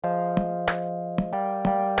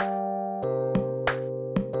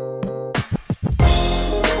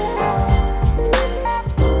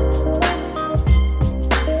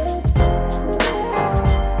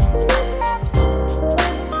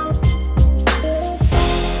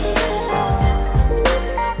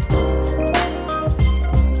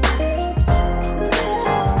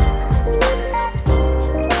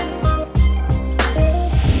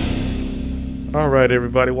right,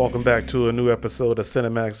 everybody. Welcome back to a new episode of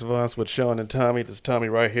Cinemax Savants with Sean and Tommy. This is Tommy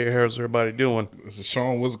right here. How's everybody doing? This is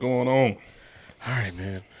Sean. What's going on? All right,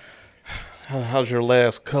 man. How's your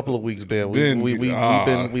last couple of weeks been? We've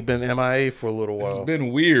been MIA for a little while. It's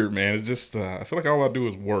been weird, man. It's just I feel like all I do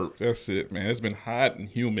is work. That's it, man. It's been hot and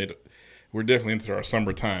humid. We're definitely into our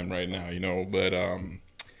summertime right now, but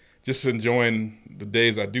just enjoying the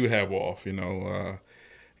days I do have off.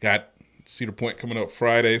 Got Cedar Point coming up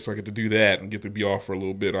Friday, so I get to do that and get to be off for a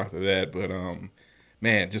little bit after that. But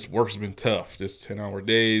man, just work's been tough. Just 10-hour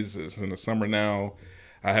days. It's in the summer now.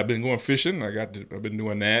 I have been going fishing. I've been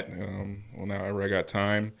doing that. Whenever I got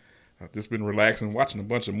time, I've just been relaxing, watching a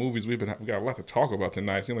bunch of movies. We've got a lot to talk about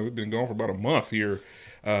tonight. It seems like we've been going for about a month here.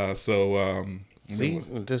 See,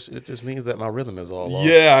 it just means that my rhythm is all off.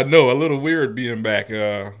 Yeah, I know. A little weird being back,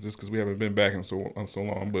 just because we haven't been back in so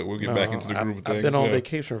long. But we'll get back into the groove of things. I've been on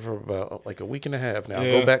vacation for about like a week and a half now.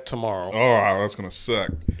 I'll go back tomorrow. Oh, that's gonna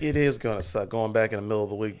suck. It is gonna suck going back in the middle of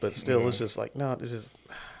the week, but still, it's just like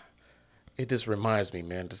it just reminds me,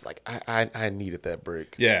 man. Just like I needed that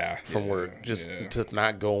break. From work, just to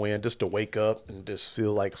not go in, just to wake up and just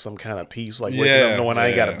feel like some kind of peace, like waking up knowing I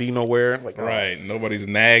ain't gotta be nowhere. Like nobody's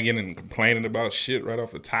nagging and complaining about shit right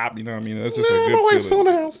off the top. You know what I mean? That's just a good my wife's feeling. still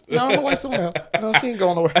in the house. No, my wife's still in the house. No, she ain't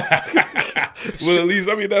going nowhere. Well, at least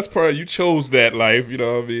that's part of you chose that life. You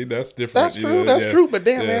know what I mean? That's different. That's true. That's true. But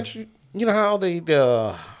damn, man, you know how they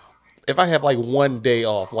if I have like one day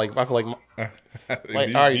off, like I feel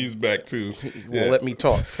like he's back too. Well, let me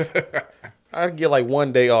talk. I get like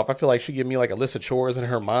one day off. I feel like she give me like a list of chores in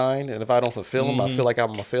her mind, and if I don't fulfill them, I feel like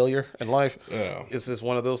I'm a failure in life. It's just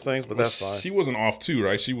one of those things, but that's fine. She wasn't off too,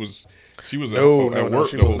 right? She was at work she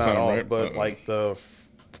the was whole not time, off, right? but like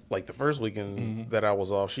the first weekend that I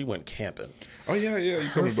was off, she went camping. Oh yeah, you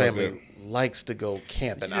told me about that. Likes to go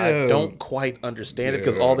camping. I don't quite understand it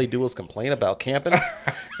because all they do is complain about camping,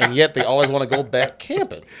 and yet they always want to go back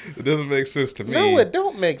camping. It doesn't make sense to me. No, it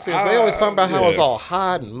don't make sense. They always talk about how it's all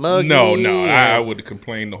hot and muggy. No, I would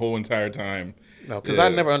complain the whole entire time. No, because I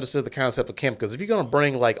never understood the concept of camp. Because if you're gonna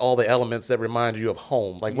bring like all the elements that remind you of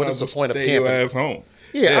home, like what is the point of camping? Stay your ass home.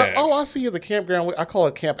 All I see is the campground. I call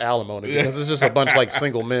it Camp Alimony because it's just a bunch of like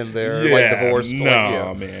single men there, like divorced.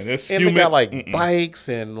 Man, it's and human. They got like bikes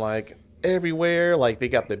and like everywhere. Like they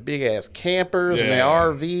got the big ass campers and the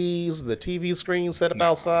RVs, the TV screen set up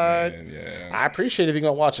outside. Man, I appreciate if you're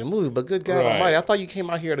gonna watch a movie, but good God Almighty, I thought you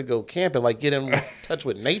came out here to go camping, like get in touch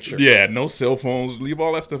with nature. No cell phones. Leave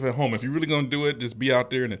all that stuff at home. If you're really gonna do it, just be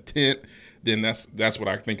out there in a tent. Then that's what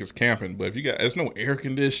I think is camping. But if there's no air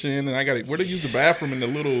conditioning, and where to use the bathroom in the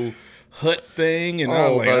little hut thing, and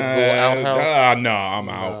I'm like, the outhouse. No, I'm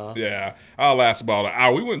out. Yeah, I'll last about an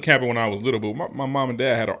hour. We went camping when I was little, but my mom and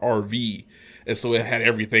dad had an RV, and so it had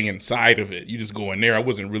everything inside of it. You just go in there. I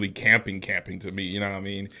wasn't really camping to me, you know what I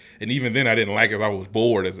mean? And even then, I didn't like it. I was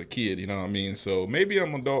bored as a kid, you know what I mean? So maybe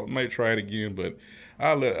I'm an adult, might try it again, but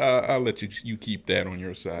I'll let you keep that on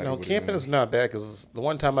your side. No, camping is not bad because the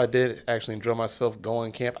one time I did actually enjoy myself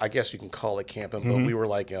going camp. I guess you can call it camping, but we were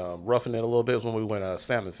like roughing it a little bit. It was when we went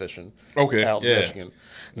salmon fishing out in Michigan.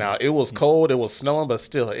 Now, it was cold, it was snowing, but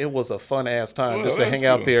still, it was a fun-ass time just to hang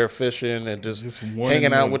out there fishing and just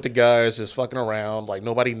hanging out with the guys, just fucking around, like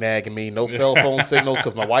nobody nagging me, no cell phone signal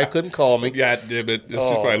because my wife couldn't call me. God damn it. She's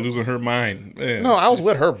probably losing her mind. Man, no, I was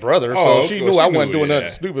with her brother, so she knew I wasn't doing nothing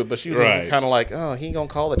stupid, but she was just kind of like, he ain't going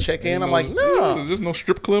to call to check in. I'm like, no. There's no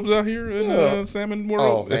strip clubs out here in Salmon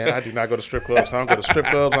World. Oh, man, I do not go to strip clubs. I don't go to strip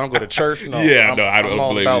clubs. I don't go to church. No, I don't I'm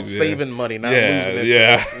all blame about you. saving money, not losing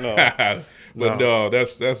it. No. But no,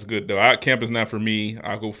 that's good though. Camping's not for me.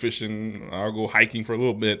 I'll go fishing. I'll go hiking for a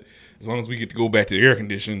little bit. As long as we get to go back to the air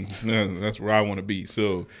conditioning, that's where I want to be.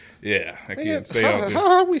 So I can't stay out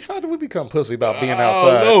there. How did we become pussy about being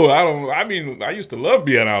outside? No, I don't. I mean, I used to love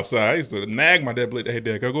being outside. I used to nag my dad, "Hey,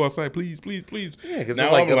 Dad, can I go outside, please?" Yeah, because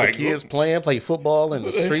there's like other kids play football in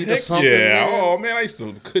the street or something. Yeah. Man. Oh man,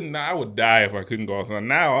 I would die if I couldn't go outside.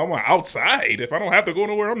 Now I'm outside. If I don't have to go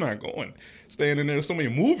nowhere, I'm not going. Staying in there, there's so many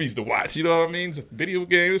movies to watch. You know what I mean? Video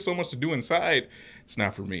games, there's so much to do inside. It's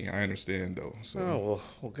not for me. I understand though. So.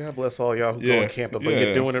 Well, God bless all y'all who go camping, but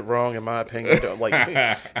you're doing it wrong, in my opinion. Like,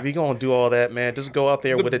 if you're gonna do all that, man, just go out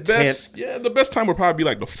there with a tent. Yeah, the best time would probably be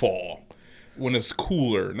like the fall when it's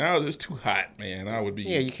cooler. Now it's too hot, man. I would be.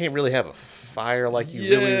 Yeah, you can't really have a fire like you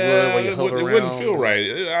really would when you hover around. It wouldn't feel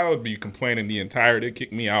right. I would be complaining the entire. They'd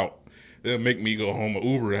kick me out. It'll make me go home. An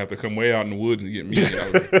Uber have to come way out in the woods and get me.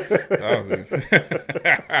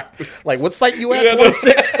 Like, what site you at?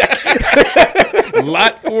 26?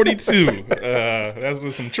 Lot 42. That's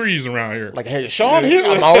with some trees around here. Like, hey, Sean here?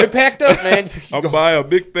 I'm already packed up, man. I'll buy a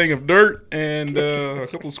big thing of dirt and a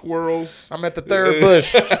couple of squirrels. I'm at the third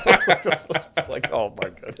bush. Just like, oh my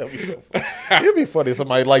God, that'd be so funny. It'd be funny if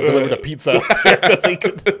somebody like delivered a pizza out there because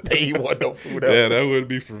he want no food out. Yeah, that would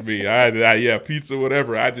be for me. Yeah, pizza,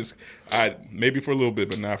 whatever. I maybe for a little bit,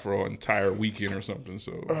 but not for an entire weekend or something.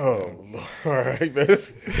 So. Oh, all right, man.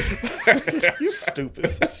 You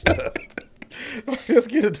stupid. Shut up. Let's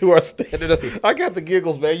get into our standard. I got the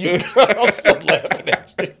giggles, man. I'm still laughing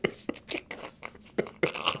at you.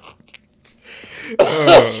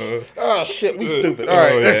 Oh shit, we stupid. All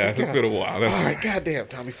right. Oh yeah, it's been a while. All right, goddamn,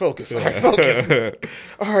 Tommy, focus. All right, focus.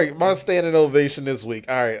 All right, my standing ovation this week.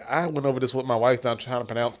 All right, I went over this with my wife. I'm trying to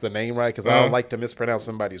pronounce the name right because I don't like to mispronounce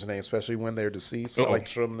somebody's name, especially when they're deceased. So I like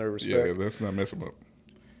to show them their respect. Yeah, let's not mess them up.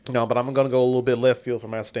 No, but I'm going to go a little bit left field for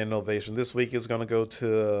my standing ovation. This week is going to go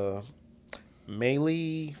to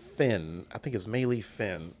Mare Finn. I think it's Mare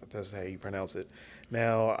Finn. That's how you pronounce it.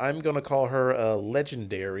 Now, I'm going to call her a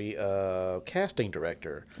legendary casting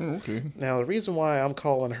director. Oh, okay. Now, the reason why I'm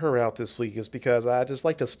calling her out this week is because I just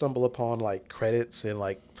like to stumble upon, like, credits and,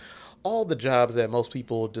 like, all the jobs that most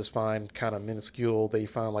people just find kind of minuscule. They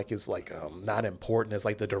find, like, it's, like, not important as,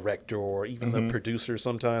 like, the director or even the producer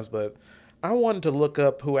sometimes. But I wanted to look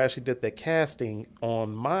up who actually did the casting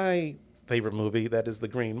on my favorite movie, that is The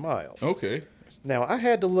Green Mile. Okay. Now, I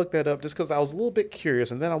had to look that up just because I was a little bit curious,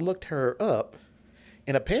 and then I looked her up.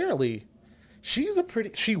 And apparently, she was a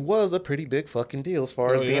pretty big fucking deal as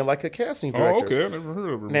far as being like a casting director. Oh, okay. I never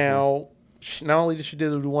heard of her. Now, not only did she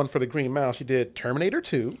do the one for The Green Mile, she did Terminator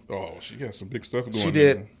 2. Oh, she got some big stuff going on. She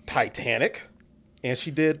did Titanic. And she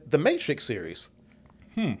did the Matrix series.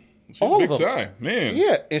 She's all big of them. time, man.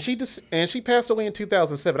 Yeah, and she passed away in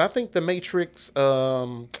 2007. I think the Matrix,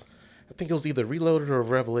 I think it was either Reloaded or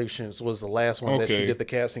Revelations was the last one that she did the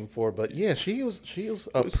casting for. But yeah, she was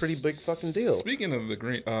a pretty big fucking deal. Speaking of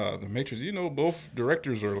the Matrix, you know, both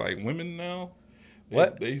directors are like women now.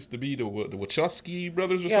 What? They used to be the Wachowski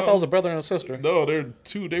brothers or something. Yeah, I thought it was a brother and a sister. No,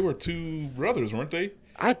 They were two brothers, weren't they?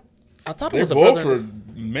 I thought it was a brother. Both are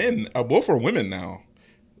men. Both are women now.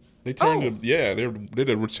 They turned they're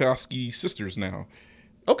the Wachowski sisters now.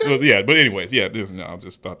 Okay. Well, but anyways, I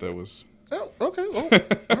just thought that was. Oh, okay. Well,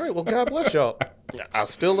 all right. Well, God bless y'all. I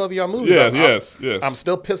still love y'all movies. Yes. I'm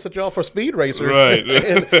still pissed at y'all for Speed Racer. Right.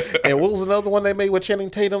 and what was another one they made with Channing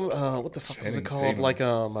Tatum? What the fuck was it called? Tatum. Like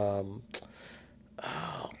oh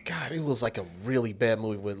God, it was like a really bad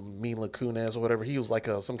movie with Mila Kunis or whatever. He was like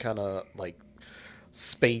some kind of like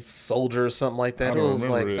space soldier or something like that. It was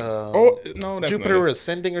like Jupiter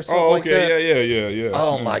Ascending or something like that. Yeah.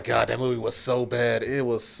 Oh my God, that movie was so bad. It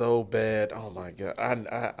was so bad. Oh my God,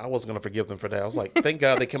 I wasn't gonna forgive them for that. I was like, thank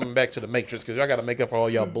God they coming back to the Matrix because y'all got to make up for all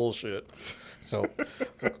y'all bullshit. So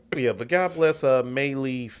yeah, but God bless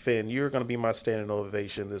Mare Finn. You're gonna be my standing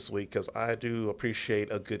ovation this week because I do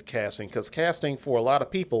appreciate a good casting because casting for a lot of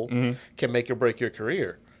people can make or break your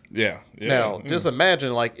career. Yeah. Now, just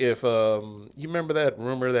imagine, like, if you remember that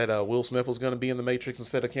rumor that Will Smith was going to be in the Matrix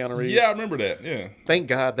instead of Keanu Reeves? Yeah, I remember that. Yeah. Thank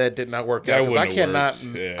God that did not work out because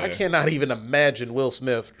I cannot even imagine Will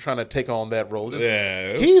Smith trying to take on that role.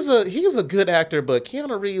 He's a good actor, but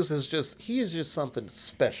Keanu Reeves is just something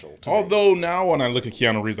special. Although now when I look at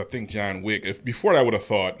Keanu Reeves, I think John Wick. Before I would have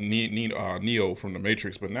thought Neo from the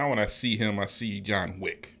Matrix, but now when I see him, I see John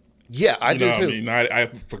Wick. Yeah, I do too. I mean, I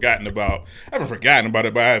haven't forgotten about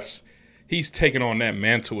it, but he's taken on that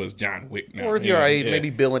mantle as John Wick now. Or if you're our age, maybe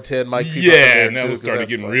Bill and Ted might creep and that was started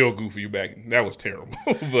getting real goofy back. That was terrible.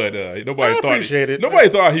 But nobody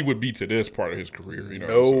thought he would be to this part of his career.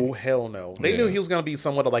 Hell no. They knew he was going to be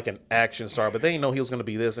somewhat of like an action star, but they didn't know he was going to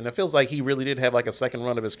be this. And it feels like he really did have like a second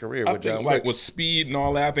run of his career with John Wick. Like with Speed and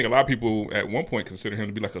all that, I think a lot of people at one point consider him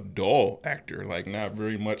to be like a dull actor, like not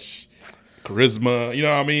very much charisma, you know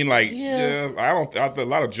what I mean? Like, a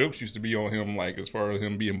lot of jokes used to be on him, like as far as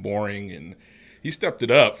him being boring, and he stepped it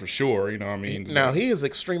up for sure. You know what I mean? Now he is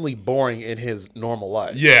extremely boring in his normal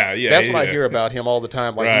life. Yeah. That's what I hear about him all the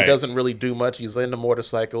time. Like he doesn't really do much. He's into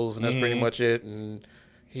motorcycles, and that's pretty much it. And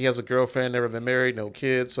he has a girlfriend, never been married, no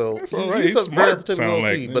kids. So he's a relatively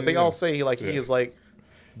low key. But they all say he is like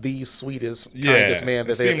the sweetest, kindest man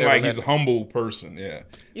that they've ever met. Seems like he's a humble person, like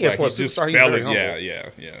for a superstar, he's very humble. Yeah.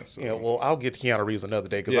 So. Well, I'll get to Keanu Reeves another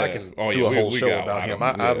day because I can do a whole show about him.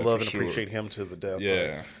 I love and appreciate him to the death.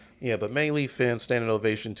 Yeah, but Mare Finn, standing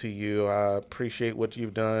ovation to you. I appreciate what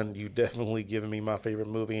you've done. You've definitely given me my favorite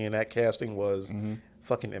movie, and that casting was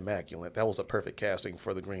fucking immaculate. That was a perfect casting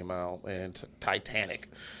for The Green Mile and Titanic.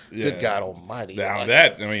 Yeah. Good God Almighty! Now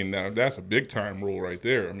that's a big time role right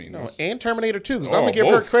there. I mean, and Terminator 2. Because I'm gonna give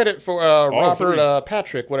her credit for Robert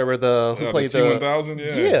Patrick, whatever who played the T-1000.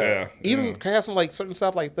 Yeah. Even casting like certain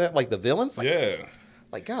stuff like that, like the villains. Like,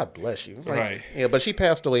 like, God bless you. Like, right. Yeah, but she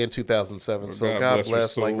passed away in 2007, well, so God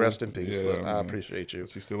bless like, rest in peace. Yeah, I appreciate you.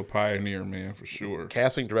 She's still a pioneer, man, for sure.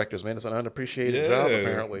 Casting directors, man, it's an unappreciated job,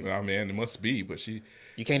 apparently. I mean, it must be, but you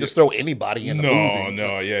can't just throw anybody in the movie.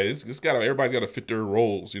 No, it's got everybody's got to fit their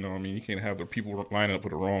roles, you know what I mean? You can't have the people lining up for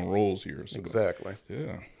the wrong roles here. So. Exactly.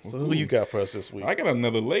 Yeah. Well, so who you got for us this week? I got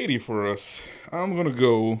another lady for us. I'm going to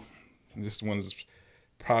go, this one's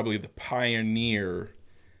probably the pioneer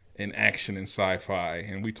in action and sci-fi,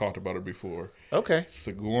 and we talked about it before. Okay.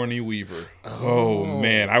 Sigourney Weaver. Oh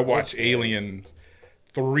man, I watched Alien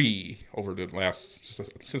 3 over the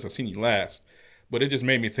since I've seen you last, but it just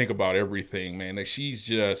made me think about everything, man. Like she's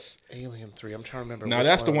just Alien 3. I'm trying to remember. Now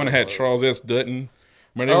that's the one that had Charles S. Dutton.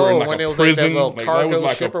 When they were in like a prison, like that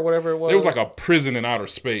cargo ship or whatever it was. It was like a prison in outer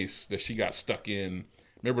space that she got stuck in.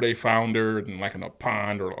 Remember they found her in like in a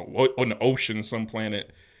pond or in the ocean, some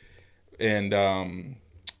planet, and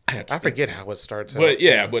I forget how it starts. But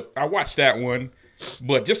but I watched that one.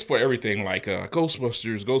 But just for everything, like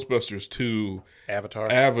Ghostbusters 2, Avatar.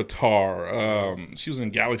 She was in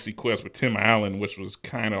Galaxy Quest with Tim Allen, which was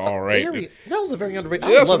kind of all right. That was a very underrated.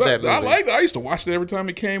 I love that movie. I used to watch it every time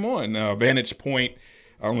it came on. Vantage Point.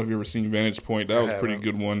 I don't know if you've ever seen Vantage Point. That was a pretty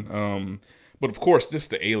good one. But of course, this is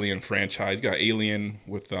the Alien franchise. You got Alien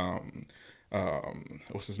with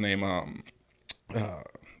what's his name?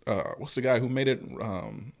 What's the guy who made it?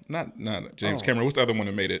 Not James Cameron. What's the other one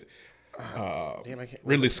that made it?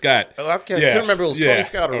 Ridley Scott. I couldn't remember if it was Tony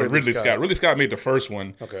Scott or Ridley Scott. Ridley Scott made the first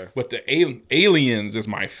one. Okay. But the Aliens is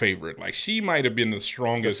my favorite. Like she might have been the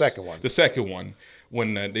strongest. The second one.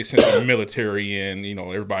 When they sent the military in,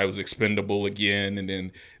 everybody was expendable again, and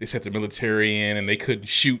then they sent the military in, and they couldn't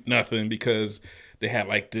shoot nothing because they had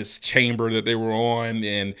like this chamber that they were on,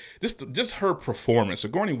 and just her performance,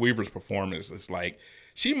 Sigourney Weaver's performance is like.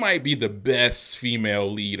 She might be the best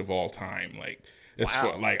female lead of all time. Like,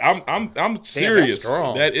 I'm serious.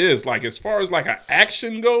 That is like as far as like an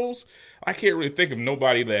action goes, I can't really think of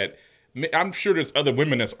nobody that. I'm sure there's other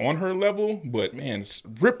women that's on her level, but man,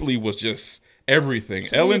 Ripley was just everything.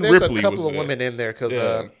 Ellen Ripley was there's a couple of women in there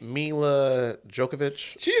because Mila Djokovic.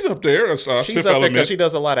 She's up there. She's up there because she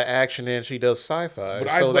does a lot of action and she does sci-fi.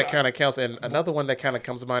 That kind of counts. And another one that kind of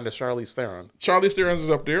comes to mind is Charlize Theron. Charlize Theron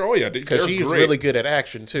is up there. Oh yeah, because she's really good at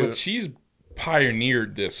action too. But she's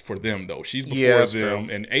pioneered this for them though. She's before them.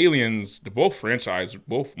 And Aliens, both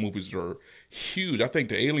movies are huge. I think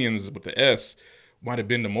the Aliens with the S might have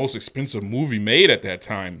been the most expensive movie made at that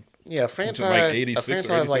time. Yeah, a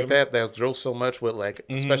franchise like that drove so much with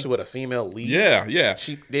especially with a female lead. Yeah.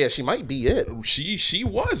 She might be it. She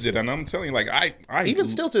was it, and I'm telling you, like I even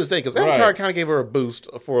still to this day, because Avatar kind of gave her a boost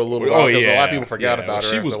for a little while because a lot of people forgot about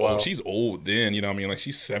her. She's old then, you know what I mean? Like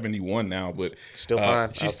she's 71 now, but still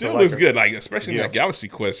fine. She still looks good, like especially in that Galaxy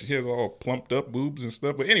Quest. She has all plumped up boobs and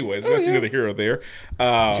stuff. But anyways, that's neither here or there.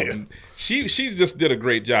 She just did a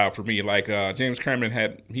great job for me. Like James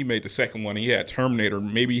Cameron he made the second one. He had Terminator.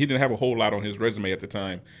 Maybe he didn't have a whole lot on his resume at the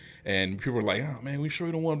time, and people were like, "Oh man, we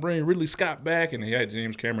sure don't want to bring Ridley Scott back." And he had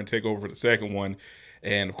James Cameron take over for the second one,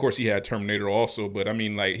 and of course he had Terminator also. But I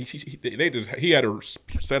mean, like he had her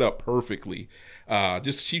set up perfectly.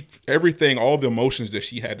 Everything, all the emotions that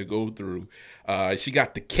she had to go through. She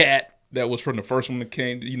got the cat that was from the first one that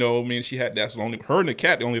came. She had her and the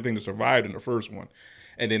cat, the only thing that survived in the first one.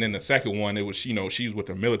 And then in the second one, it was, she was with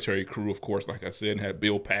the military crew, of course, like I said, and had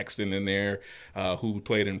Bill Paxton in there, who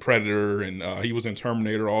played in Predator, and he was in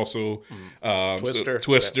Terminator also.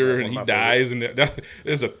 Twister, and he dies. And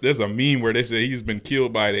there's a meme where they say he's been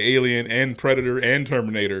killed by the Alien and Predator and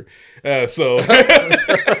Terminator. So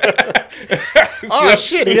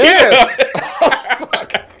shit, yeah.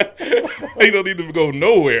 He don't need to go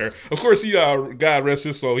nowhere. Of course, God rest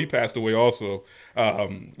his soul, he passed away also,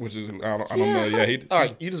 which is, I don't know. Yeah, all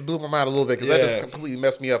right, you just blew my mind a little bit because that just completely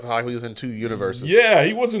messed me up how he was in 2 universes. Yeah,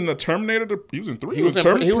 he was in the Terminator. He was in 3. He was in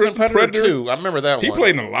Predator 2. I remember that one. He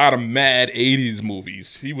played in a lot of mad 80s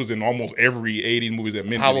movies. He was in almost every 80s movies that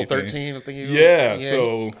meant Apollo 13, I think he was. Yeah,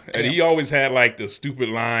 and he always had like the stupid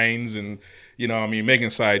lines and making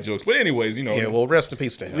side jokes. But anyways, Yeah, well, rest in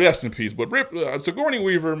peace to him. Rest in peace. But Sigourney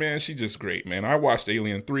Weaver, man, she's just great, man. I watched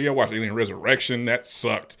Alien 3. I watched Alien Resurrection. That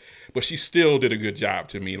sucked. But she still did a good job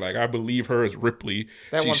to me. Like, I believe her as Ripley.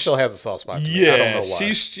 That one still has a soft spot to me. I don't know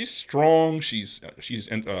why. She's strong. She's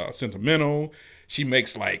sentimental. She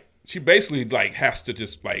makes, she basically, has to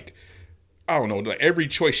just, I don't know, like every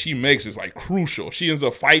choice she makes is like crucial. She ends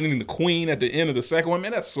up fighting the queen at the end of the second one.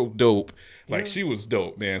 Man, that's so dope. Like she was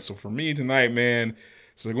dope, man. So for me tonight, man,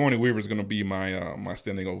 Sigourney Weaver is gonna be my my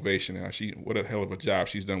standing ovation. What a hell of a job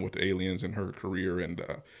she's done with the aliens in her career, and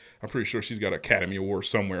I'm pretty sure she's got an Academy Award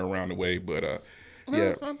somewhere around the way. But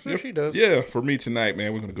yeah, I'm sure she does. Yeah, for me tonight,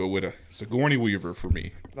 man, we're gonna go with a Sigourney Weaver for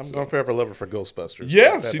me. I'm going to forever love her for Ghostbusters.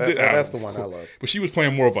 Yeah, she did. That's the one I love. But she was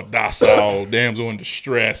playing more of a docile damsel in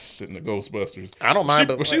distress in the Ghostbusters. I don't mind.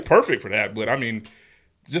 She's perfect for that. But I mean,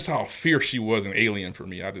 just how fierce she was in Alien for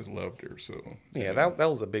me, I just loved her. So yeah, that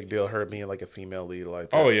was a big deal. Her being like a female lead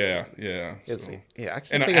like that. Oh yeah. I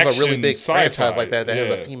can't think of a really big franchise like that has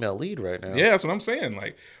a female lead right now. Yeah, that's what I'm saying.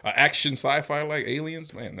 Like an action sci-fi like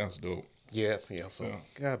Aliens, man, that's dope. Yeah. So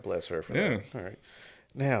God bless her for that. All right.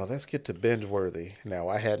 Now, let's get to binge worthy. Now,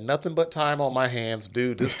 I had nothing but time on my hands,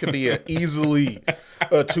 dude. This could be easily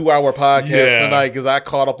a 2-hour podcast tonight because I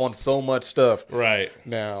caught up on so much stuff. Right.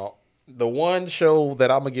 Now, the one show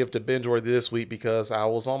that I'm going to give to binge worthy this week, because I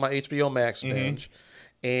was on my HBO Max binge,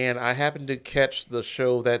 and I happened to catch the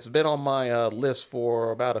show that's been on my list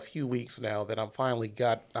for about a few weeks now that I finally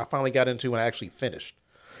got into and actually finished.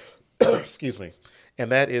 Excuse me.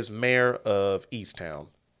 And that is Mare of Easttown.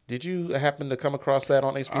 Did you happen to come across that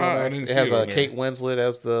on HBO Max? It has Kate Winslet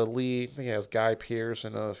as the lead. I think it has Guy Pearce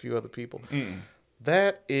and a few other people.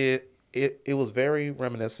 That it was very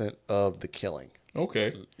reminiscent of The Killing.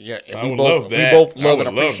 Okay. Yeah, and I would love that. We both love and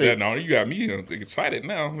appreciate that. Now you got me excited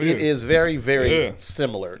now. It is very, very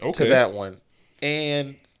similar to that one,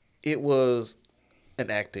 and it was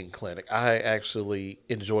an acting clinic. I actually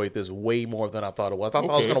enjoyed this way more than I thought it was. I thought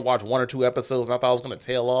I was going to watch 1 or 2 episodes, and I thought I was going to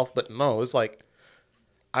tail off, but no, it's like,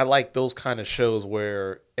 I like those kind of shows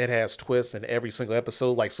where it has twists in every single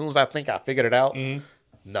episode. Like, as soon as I think I figured it out,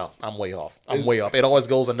 no, I'm way off. It always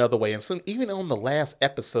goes another way. And so, even on the last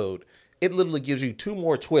episode, it literally gives you 2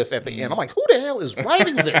 more twists at the end. I'm like, who the hell is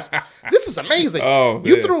writing this? This is amazing.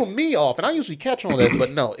 You threw me off, and I usually catch on this,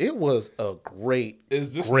 but no, it was a great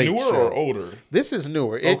Is this great newer show. or older? This is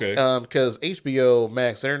newer. Because HBO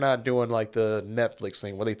Max, they're not doing like the Netflix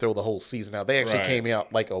thing where they throw the whole season out. They actually came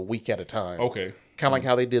out like a week at a time. Okay. Kind of like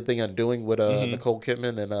how they did The Undoing with Nicole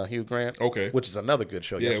Kidman and Hugh Grant. Okay. Which is another good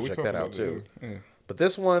show. You have to check that out too. Yeah. But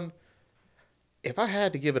this one, if I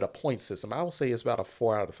had to give it a point system, I would say it's about a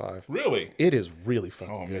 4 out of 5. Really? It is really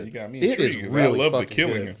fucking good. Oh, man, you got me It is intrigued. really I love fucking The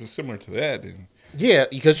Killing. good. If it's similar to that, then... Yeah,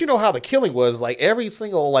 because you know how The Killing was, like every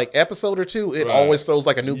single like episode or two, it always throws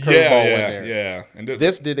like a new curveball in there. Yeah, and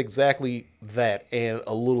this did exactly that and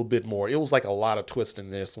a little bit more. It was like a lot of twist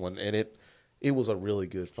in this one, and it was a really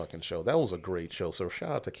good fucking show. That was a great show. So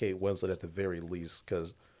shout out to Kate Winslet at the very least,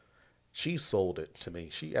 because she sold it to me.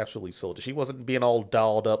 She absolutely sold it. She wasn't being all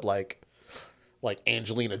dolled up like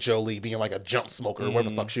Angelina Jolie being like a jump smoker or whatever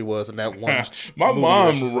the fuck she was in that one. My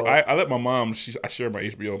mom, I let my mom, I share my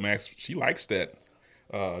HBO Max. She likes that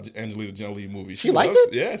Angelina Jolie movie. She liked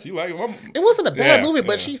it? Yeah, she liked it. It wasn't a bad movie,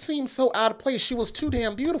 but she seemed so out of place. She was too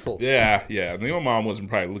damn beautiful. Yeah. I think my mom wasn't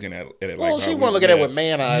probably looking at it well, like she wasn't looking at it with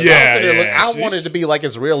man eyes. I wanted it to be like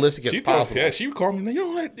as realistic as possible. Yeah, she would call me, you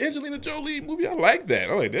know that Angelina Jolie movie? I like that.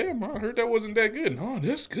 I'm like, damn, I heard that wasn't that good. No,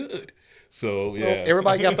 that's good. So, yeah. Well,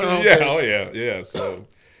 everybody got their own taste. Yeah. So,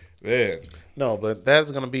 man. No, but that's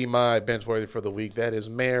going to be my bench worthy for the week. That is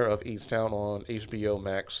Mare of Easttown on HBO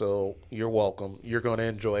Max. So you're welcome. You're going to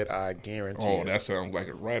enjoy it, I guarantee. Oh, that sounds like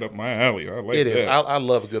it right up my alley. I like it. It is. I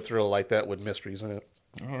love a good thrill like that with mysteries in it.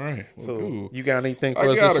 All right. Well, so cool. You got anything for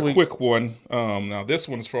us this week? I got a quick one. Now, this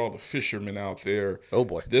one's for all the fishermen out there. Oh,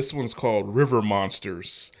 boy. This one's called River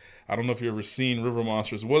Monsters. I don't know if you've ever seen River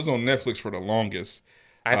Monsters. It was on Netflix for the longest.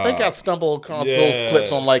 I think I stumbled across those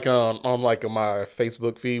clips on my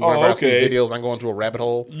Facebook feed. Whenever I see videos, I'm going to a rabbit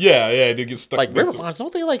hole. Yeah, they get stuck. Like river monsters,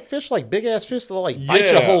 don't they like fish like big ass fish that like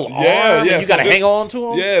bite your whole arm? Yeah. You got to hang on to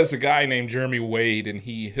them. Yeah, it's a guy named Jeremy Wade, and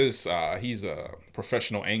he's a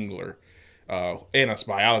professional angler, and a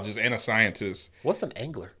biologist and a scientist. What's an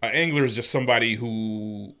angler? An angler is just somebody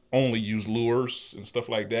who only use lures and stuff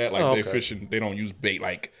like that. Like they fishing, they don't use bait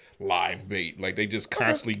like live bait. Like they just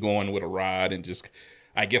constantly going with a rod and just.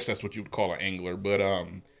 I guess that's what you would call an angler, but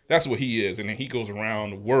that's what he is. And then he goes around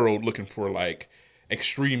the world looking for like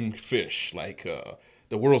extreme fish, like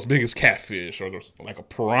the world's biggest catfish, or like a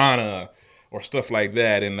piranha, or stuff like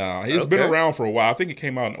that. And he's been around for a while. I think it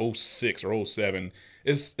came out in 06 or 07.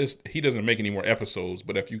 He doesn't make any more episodes,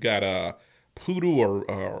 but if you got Pluto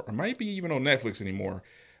or it might be even on Netflix anymore.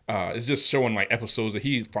 It's just showing like episodes that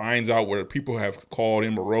he finds out where people have called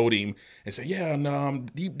him or wrote him and say, yeah,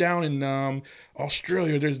 and deep down in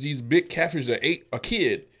Australia, there's these big catfish that ate a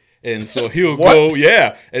kid. And so he'll go,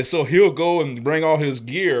 and so he'll go and bring all his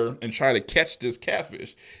gear and try to catch this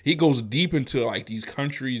catfish. He goes deep into like these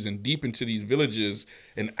countries and deep into these villages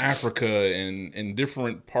in Africa and in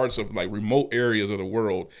different parts of like remote areas of the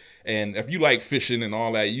world. And if you like fishing and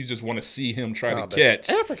all that, you just want to see him try to catch.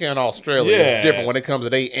 Africa and Australia is different when it comes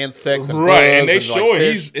to they insects and bugs. And they and show like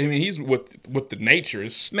he's with the nature,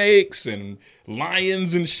 snakes and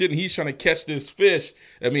lions and shit, and he's trying to catch this fish.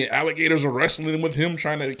 I mean, alligators are wrestling with him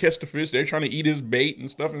trying to catch the fish. They're trying to eat his bait and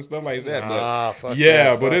stuff like that. Fuck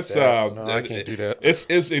that, but it's no, I can't do that.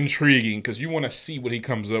 It's intriguing because you want to see what he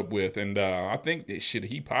comes up with, and I think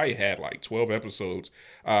he probably had like 12 episodes.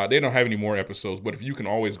 They don't have any more episodes, but if you can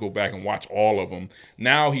always go back and watch all of them.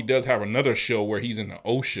 Now he does have another show where he's in the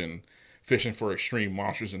ocean fishing for extreme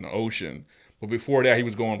monsters in the ocean. But before that, he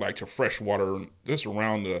was going like to freshwater, just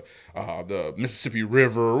around the Mississippi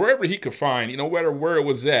River, wherever he could find, no matter where it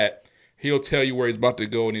was at, he'll tell you where he's about to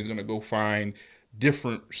go, and he's going to go find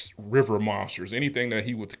different river monsters, anything that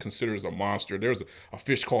he would consider as a monster. There's a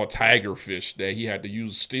fish called tiger fish that he had to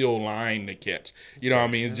use steel line to catch. You know what I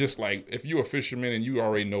mean? It's just like, if you're a fisherman and you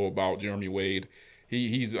already know about Jeremy Wade,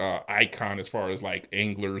 he's an icon as far as like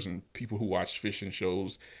anglers and people who watch fishing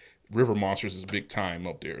shows. River Monsters is big time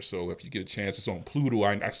up there. So if you get a chance, it's on Pluto.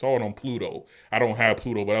 I saw it on Pluto. I don't have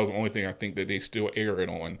Pluto, but that was the only thing I think that they still air it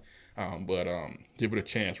on. But give it a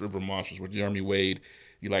chance. River Monsters with Jeremy Wade.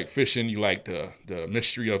 You like fishing. You like the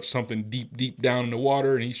mystery of something deep down in the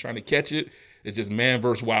water, and he's trying to catch it. It's just man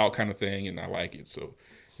versus wild kind of thing, and I like it. So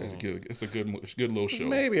it's a good little show.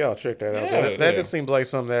 Maybe I'll check that out. That just seems like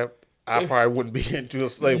something that I probably wouldn't be into.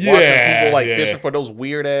 Like watching people like fishing for those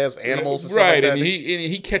weird ass animals, and stuff like that. And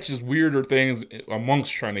he catches weirder things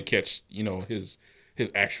amongst trying to catch, his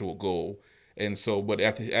actual goal. And so, but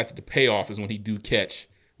after the payoff is when he do catch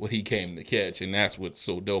what he came to catch, and that's what's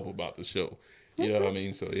so dope about the show. You know what I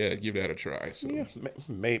mean? So give that a try. So. Yeah,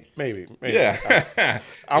 maybe. Yeah,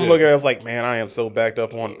 I'm looking at it as like, man, I am so backed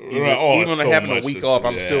up on even so having a week off.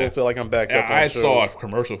 I'm still feel like I'm backed up. I saw a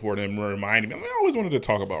commercial for them reminding me. I always wanted to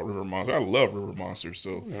talk about River Monsters. I love River Monsters.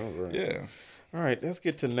 So All right, let's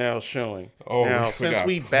get to now showing. Oh, now, since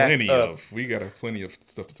we backed up, we got plenty of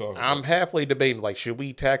stuff to talk about. I'm halfway debating, like, should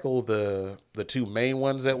we tackle the two main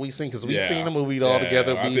ones that we've seen? Because we've seen the movie all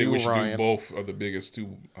together. I think we should do both of the biggest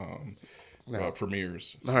two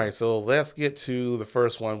premieres. All right, so let's get to the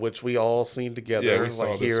first one, which we all seen together,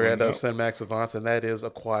 like here at Cinemax Advance, and that is A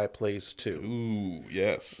Quiet Place 2. Ooh,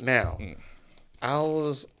 yes. Now, I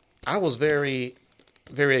was very,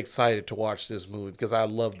 very excited to watch this movie because I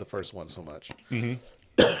loved the first one so much. Mm-hmm.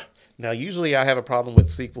 Now, usually I have a problem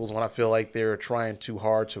with sequels when I feel like they're trying too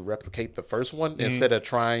hard to replicate the first one instead of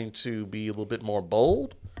trying to be a little bit more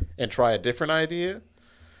bold and try a different idea.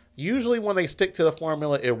 Usually when they stick to the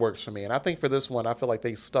formula, it works for me. And I think for this one, I feel like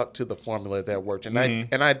they stuck to the formula that worked. And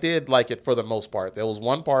I did like it for the most part. There was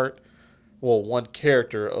one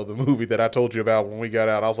character of the movie that I told you about when we got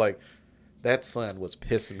out. I was like, that son was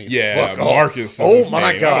pissing me the fuck Marcus. Oh,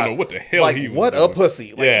 my God. I don't know what the hell he was what doing. A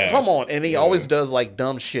pussy. Like, come on. And he always does, like,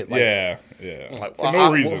 dumb shit. Like, Like, for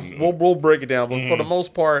no reason. We'll break it down. But for the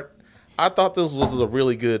most part, I thought this was a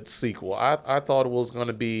really good sequel. I thought it was going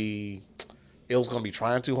to be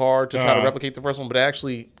trying too hard to try to replicate the first one, but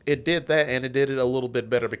actually it did that, and it did it a little bit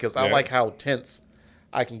better because I like how tense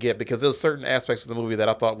I can get, because there's certain aspects of the movie that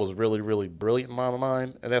I thought was really, really brilliant in my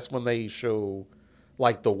mind, and that's when they show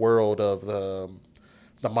like the world of the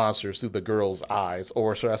monsters through the girl's eyes,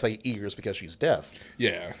 or should I say ears, because she's deaf.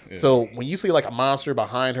 Yeah. So when you see like a monster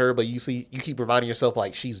behind her, but you keep reminding yourself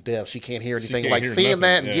like she's deaf, she can't hear anything. Like seeing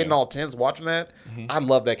that and getting all tense watching that, I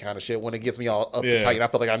love that kind of shit when it gets me all up and tight. I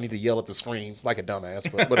feel like I need to yell at the screen like a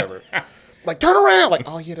dumbass, but whatever. Like, turn around! Like,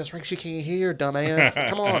 oh yeah, that's right, she can't hear, dumbass.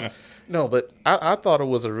 Come on. No, but I thought it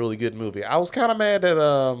was a really good movie. I was kind of mad that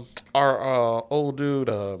our old dude,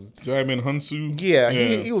 Jaemin Hansu. Yeah,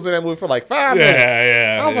 he was in that movie for like 5 minutes.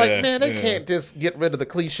 I was like, man, they can't just get rid of the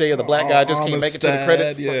cliche of the black guy just can't make it to the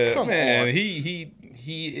credits. Like, come on.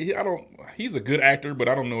 He's a good actor, but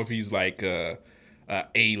I don't know if he's like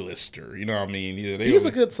A-lister, you know what I mean? He's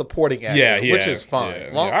a good supporting actor, which is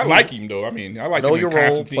fine. I like him though. I mean, I like him in role,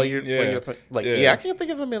 Constantine. play your I can't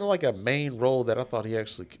think of him in like a main role that I thought he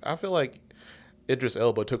actually. I feel like Idris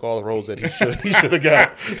Elba took all the roles that he should have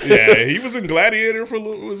got. He was in Gladiator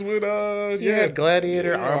with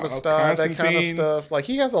Gladiator, Amistad, that kind of stuff. Like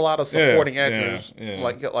he has a lot of supporting actors,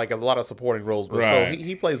 like a lot of supporting roles. But so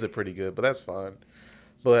he plays it pretty good. But that's fine.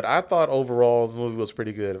 But I thought overall the movie was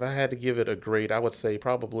pretty good. If I had to give it a grade, I would say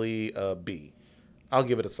probably a B. I'll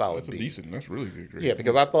give it a solid B. That's really good grade. Yeah,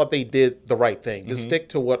 because I thought they did the right thing. Just stick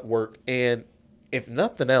to what worked. And if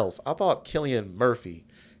nothing else, I thought Cillian Murphy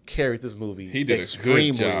carried this movie. He did a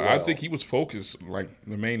good job. Well. I think he was focused, like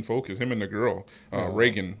the main focus. Him and the girl,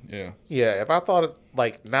 Reagan. Yeah. Yeah. If I thought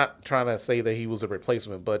like not trying to say that he was a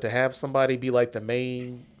replacement, but to have somebody be like the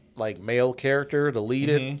main like male character to lead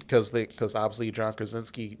it because obviously John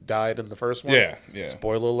Krasinski died in the first one. Yeah.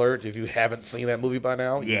 Spoiler alert! If you haven't seen that movie by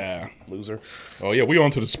now, loser. Oh yeah, we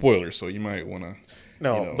on to the spoilers, so you might want to.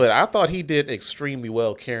 No, but I thought he did extremely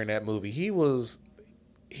well carrying that movie. He was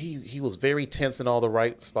very tense in all the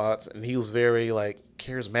right spots, and he was very like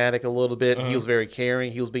charismatic a little bit. He was very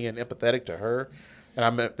caring. He was being empathetic to her, and I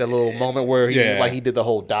meant that little moment where he did the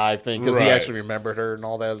whole dive thing because he actually remembered her and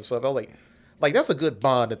all that other stuff. I was like that's a good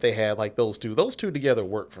bond that they had. Like those two together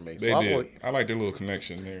work for me. They did. I like their little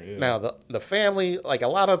connection there. Yeah. Now the family, like a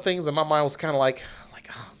lot of things in my mind was kind of like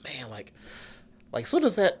oh man, like soon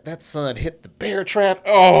as that son hit the bear trap.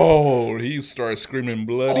 Oh, he starts screaming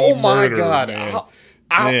bloody murder. Oh my God.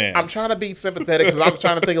 Man. I'm trying to be sympathetic because I'm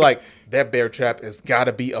trying to think like that bear trap has got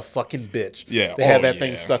to be a fucking bitch. Yeah. They have that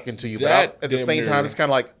thing stuck into you. But at the same time, it's kind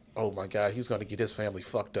of like, oh my God, he's going to get his family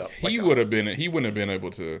fucked up. He wouldn't have been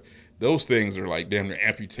able to. Those things are like damn near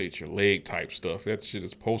amputate your leg type stuff. That shit is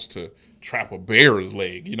supposed to trap a bear's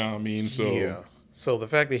leg. You know what I mean? So yeah. So the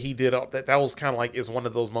fact that he did all that was kind of like is one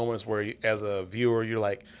of those moments where you, as a viewer you're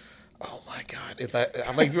like, oh my God!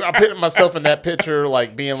 I'm putting myself in that picture,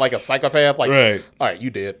 like being like a psychopath. Like, all right, you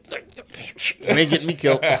did. You ain't getting me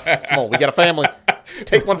killed. Come on, we got a family.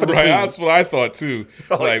 Take one for the team. That's what I thought too.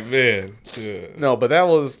 Like, man. Yeah. No, but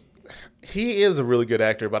he is a really good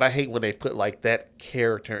actor. But I hate when they put like that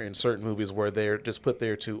character in certain movies where they're just put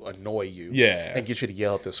there to annoy you, and get you to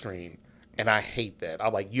yell at the screen. And I hate that.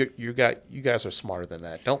 I'm like, you guys are smarter than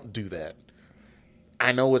that. Don't do that.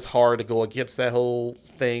 I know it's hard to go against that whole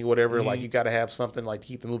thing, whatever. Like, you got to have something like to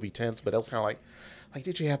keep the movie tense. But it was kind of like,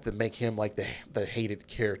 did you have to make him like the hated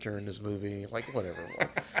character in this movie? Like, whatever.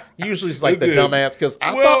 Usually it's like the dumbass. Because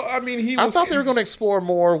I thought they were going to explore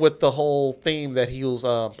more with the whole theme that he was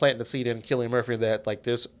planting the seed in Cillian Murphy that like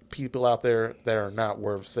there's people out there that are not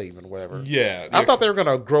worth saving, whatever. Yeah. I thought they were going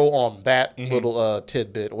to grow on that little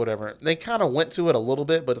tidbit, whatever. They kind of went to it a little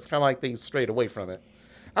bit, but it's kind of like they strayed away from it.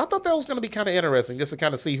 I thought that was going to be kind of interesting, just to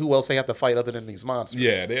kind of see who else they have to fight other than these monsters.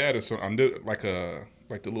 Yeah, they added some, like the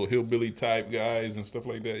little hillbilly type guys and stuff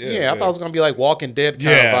like that. Yeah, I thought it was going to be like Walking Dead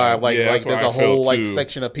kind of vibe. Like there's a whole like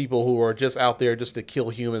section of people who are just out there just to kill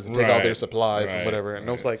humans and take all their supplies and whatever. And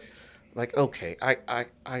it was like okay, I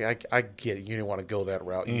get it. You didn't want to go that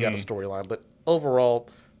route. You got a storyline, but overall,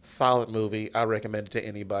 solid movie. I recommend it to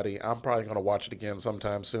anybody. I'm probably going to watch it again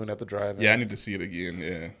sometime soon at the drive-in. Yeah, I need to see it again.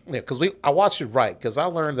 Yeah, because I watched it right because I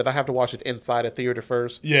learned that I have to watch it inside a theater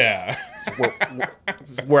first. Yeah,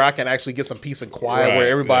 where I can actually get some peace and quiet, where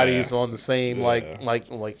everybody's on the same like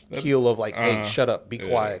keel of like, hey, shut up, be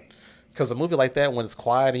quiet. Because a movie like that, when it's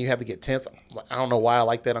quiet and you have to get tense, I don't know why I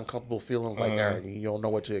like that uncomfortable feeling. Like, all right, you don't know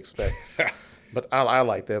what to expect. But I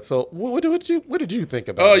like that. So, what did you think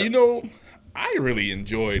about it? You know, I really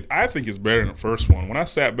enjoyed. I think it's better than the first one. When I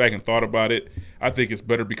sat back and thought about it, I think it's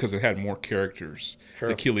better because it had more characters. Sure.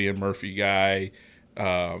 The Cillian Murphy guy.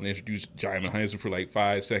 They introduced Jaimin Hansen for like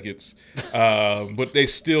 5 seconds, but they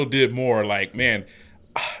still did more. Like, man,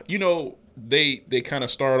 you know, they kind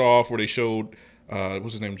of started off where they showed.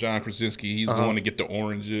 What's his name? John Krasinski. He's going to get the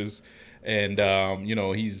oranges, and you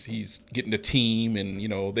know he's getting the team, and you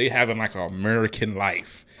know they having like an American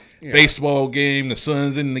life. Yeah. Baseball game. The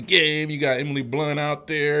son's in the game. You got Emily Blunt out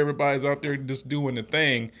there. Everybody's out there just doing the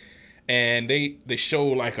thing, and they show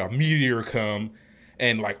like a meteor come.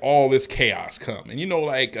 And like all this chaos come, and you know,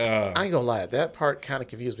 like I ain't gonna lie, that part kind of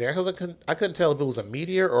confused me. I couldn't tell if it was a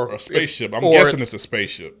meteor or a spaceship. I'm guessing it's a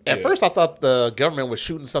spaceship. At first, I thought the government was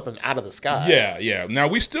shooting something out of the sky. Yeah. Now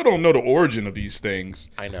we still don't know the origin of these things.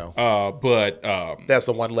 I know, but that's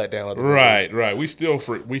the one letdown of the movie. Right. We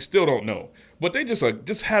still don't know. But they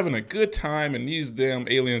just having a good time, and these damn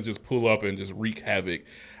aliens just pull up and just wreak havoc.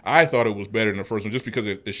 I thought it was better than the first one, just because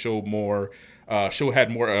it showed more. Show had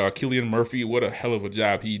more Cillian Murphy. What a hell of a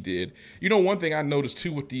job he did. You know, one thing I noticed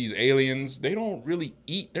too with these aliens, they don't really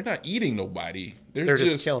eat. They're not eating nobody. They're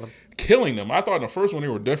just killing them. I thought in the first one they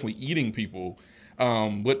were definitely eating people.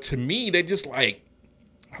 But to me, they just like,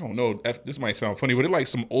 I don't know. This might sound funny, but they're like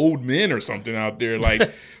some old men or something out there, like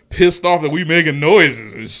pissed off that we making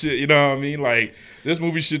noises and shit. You know what I mean? Like this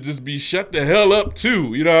movie should just be shut the hell up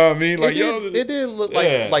too. You know what I mean? Like it did look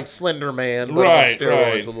like Slender Man, but on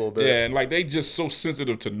steroids a little bit. Yeah, and like they just so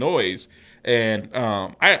sensitive to noise. And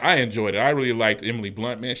I enjoyed it. I really liked Emily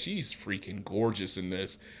Blunt. Man, she's freaking gorgeous in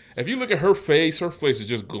this. If you look at her face is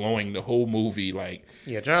just glowing the whole movie. Like,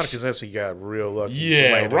 yeah, John Krasinski got real lucky.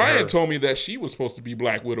 Yeah, Ryan told me that she was supposed to be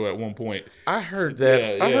Black Widow at one point. I heard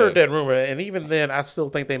that. Yeah, I heard that rumor, and even then, I still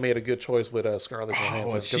think they made a good choice with Scarlett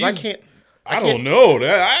Johansson. Because I can't know.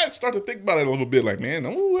 I start to think about it a little bit. Like, man,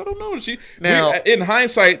 I don't know. In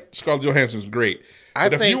hindsight, Scarlett Johansson's great.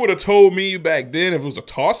 But if you would have told me back then if it was a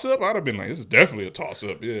toss-up, I'd have been like, this is definitely a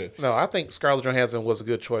toss-up, yeah. No, I think Scarlett Johansson was a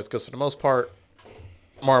good choice because for the most part,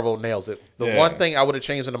 Marvel nails it. The one thing I would have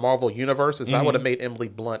changed in the Marvel universe is I would have made Emily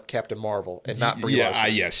Blunt Captain Marvel and not Brie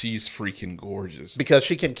Larson. Yeah, she's freaking gorgeous. Because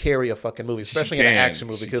she can carry a fucking movie, especially in an action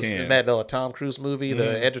movie. Because in that Tom Cruise movie,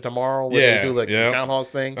 The Edge of Tomorrow, where they do like the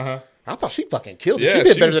Groundhog's thing, I thought she fucking killed it. She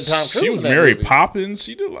did better than Tom Cruise. She was Mary Poppins.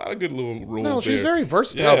 She did a lot of good little roles. No, she's very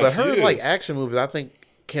versatile, but her like action movies, I think,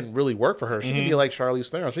 can really work for her. She can be like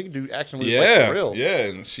Charlize Theron. She can do action movies like for real. Yeah,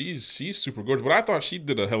 and she's super gorgeous. But I thought she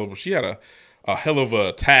did she had a hell of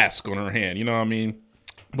a task on her hand. You know what I mean?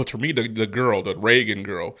 But for me, the girl, the Reagan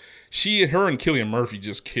girl, her and Cillian Murphy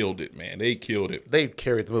just killed it, man. They killed it. They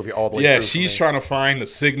carried the movie all the way through. Yeah, she's trying to find the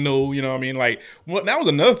signal, you know what I mean? Like, that was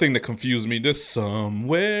another thing that confused me. This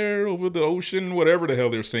somewhere over the ocean, whatever the hell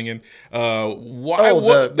they're singing.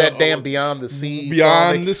 That damn Beyond the Sea.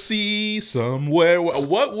 Beyond the Sea, somewhere.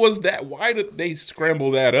 What was that? Why did they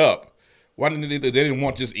scramble that up? Why didn't they didn't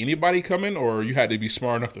want just anybody coming, or you had to be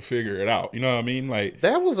smart enough to figure it out? You know what I mean? Like,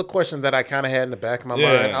 that was a question that I kind of had in the back of my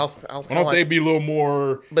mind. I was why don't they be a little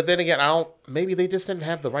more? But then again, maybe they just didn't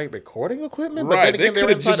have the right recording equipment. Right, but then again, they could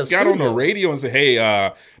have just got on the radio and said, "Hey,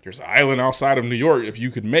 there's an island outside of New York. If you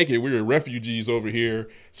could make it, we're refugees over here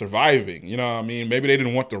surviving." You know what I mean? Maybe they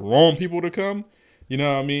didn't want the wrong people to come. You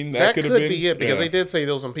know what I mean? That could be it, because they did say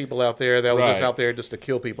there was some people out there that were just out there just to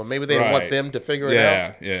kill people. Maybe they didn't want them to figure it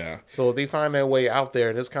out. Yeah. So they find their way out there,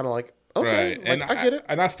 and it's kind of like, okay, like, I get it.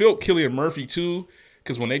 And I felt Cillian Murphy, too,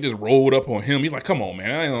 because when they just rolled up on him, he's like, come on,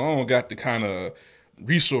 man. I don't got the kind of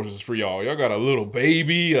resources for y'all. Y'all got a little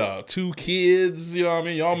baby, 2 kids, you know what I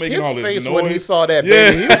mean? Y'all making all this noise. His face when he saw that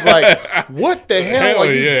baby, he was like, what the hell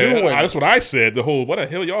are you doing? That's what I said. What the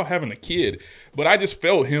hell y'all having a kid? But I just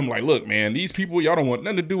felt him like, look, man, these people, y'all don't want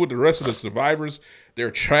nothing to do with the rest of the survivors. They're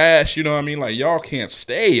trash, you know what I mean? Like, y'all can't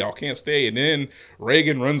stay. And then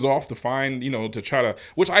Reagan runs off to find, to try to,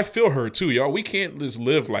 which I feel her too, y'all. We can't just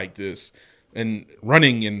live like this and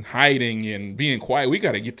running and hiding and being quiet. We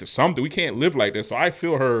got to get to something. We can't live like this. So I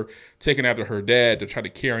feel her taking after her dad to try to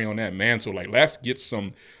carry on that mantle. Like, let's get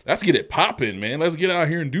it popping, man. Let's get out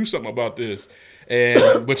here and do something about this.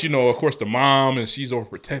 But of course, the mom, and she's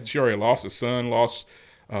overprotected. She already lost a son, lost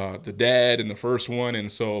the dad in the first one.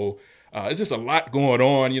 And so it's just a lot going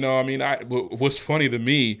on. You know what I mean? What's funny to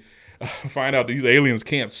me, find out these aliens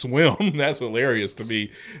can't swim. That's hilarious to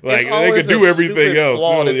me. Like, they could do everything else.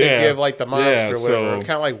 Flaw that they give, like, the monster, whatever.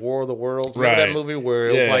 Kind of like War of the Worlds. Remember that movie where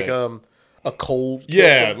it was like a cold?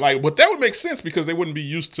 Yeah, but that would make sense because they wouldn't be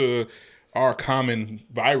used to our common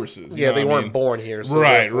viruses. Yeah, they weren't born here. So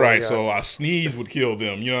right. Yeah. So a sneeze would kill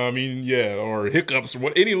them. You know what I mean? Yeah, or hiccups,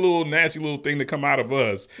 or any little nasty little thing that come out of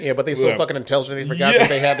us. Yeah, but they so fucking intelligent they forgot that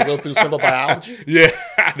they had to go through simple biology. Yeah,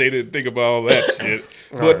 they didn't think about all that shit.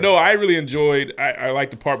 But no, I really enjoyed. I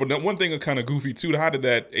liked the part. But one thing was kind of goofy too. How did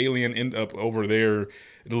that alien end up over there?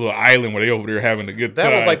 The little island where they over there having a good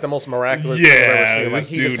time. That was like the most miraculous thing I've ever seen. Like,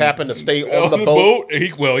 he just happened to stay on the boat. He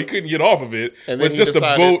couldn't get off of it. And then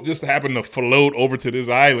the boat just happened to float over to this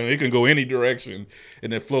island. It can go any direction.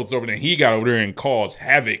 And it floats over there. And he got over there and caused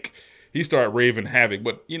havoc. He started raving havoc.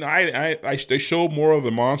 But, they showed more of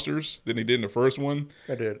the monsters than they did in the first one.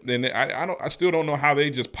 I did. Then I still don't know how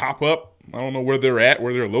they just pop up. I don't know where they're at,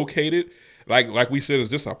 where they're located. Like we said,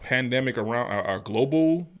 is this a pandemic around a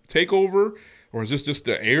global takeover? Or is this just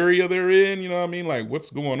the area they're in? You know what I mean? Like, what's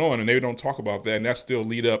going on? And they don't talk about that. And that still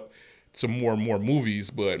lead up to more and more movies.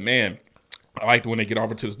 But, man, I liked when they get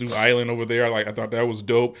over to this new island over there. I thought that was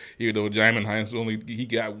dope. Even though Jaimin Hines he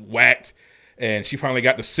got whacked. And she finally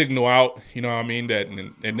got the signal out. You know what I mean?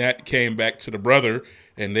 And that came back to the brother.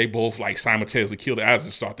 And they both, simultaneously killed it. I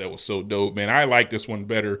just thought that was so dope, man. I like this one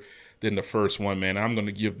better than the first one, man. I'm going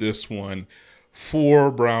to give this one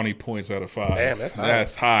 4 brownie points out of 5. Damn, that's high.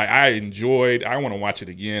 That's high. I want to watch it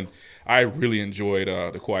again. I really enjoyed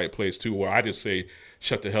The Quiet Place 2, where I just say,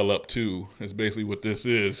 shut the hell up, too. That's basically what this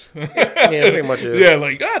is. Yeah, pretty much is. Yeah,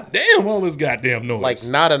 like, goddamn, all this goddamn noise. Like,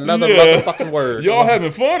 not another motherfucking word. Y'all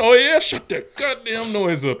having fun? Oh, yeah, shut that goddamn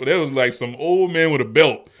noise up. And that was like some old man with a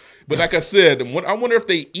belt. But like I said, I wonder if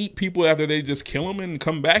they eat people after they just kill them and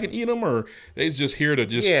come back and eat them, or they just here to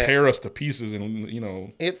just tear us to pieces.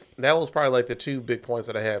 And that was probably like the two big points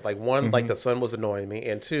that I had. Like one, like the son was annoying me,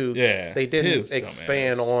 and two, they didn't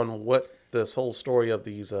expand on what this whole story of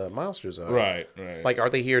these monsters are. Right. Like, are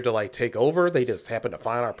they here to like take over? They just happen to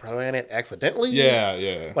find our planet accidentally.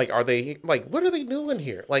 Yeah. Like, are they like, what are they doing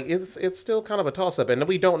here? Like, it's still kind of a toss up, and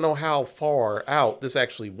we don't know how far out this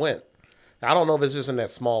actually went. I don't know if it's just in that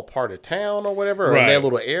small part of town or whatever, or in that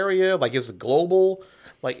little area. Like, it's global.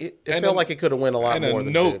 Like, it felt like it could have went a lot more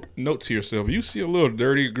than it did. Note to yourself: you see a little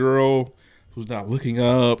dirty girl who's not looking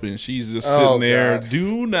up, and she's just sitting there. God.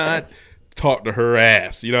 Do not talk to her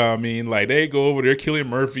ass. You know what I mean? Like, they go over there, Cillian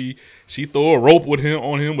Murphy. She throw a rope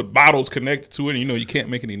on him with bottles connected to it, and you can't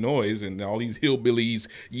make any noise. And all these hillbillies,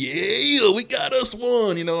 we got us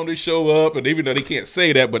one. They show up, and even though they can't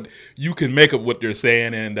say that, but you can make up what they're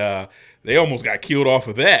saying, and they almost got killed off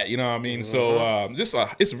of that. You know what I mean? Mm-hmm. So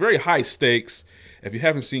it's very high stakes. If you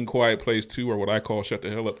haven't seen Quiet Place 2, or what I call Shut the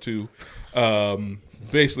Hell Up 2,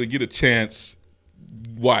 basically get a chance,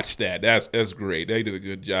 watch that. That's great. They did a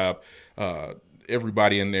good job.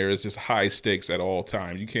 Everybody in there is just high stakes at all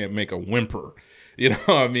times. You can't make a whimper. You know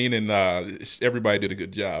what I mean? And everybody did a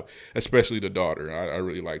good job, especially the daughter. I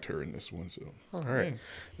really liked her in this one. So, all right.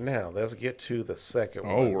 Now, let's get to the second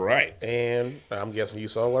one. All right. And I'm guessing you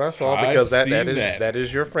saw what I saw, because that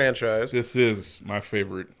is your franchise. This is my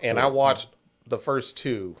favorite. And I watched the first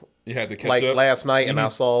two. You had to catch up? Last night, and I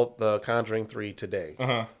saw the Conjuring 3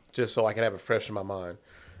 today. Just so I can have it fresh in my mind.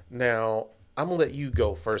 Now, I'm going to let you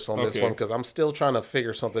go first on this one, because I'm still trying to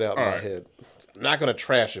figure something out in my head. I'm not going to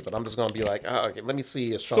trash it, but I'm just going to be like, okay, let me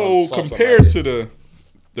see if Sean So compared to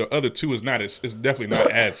the other two, it's definitely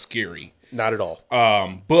not as scary. Not at all.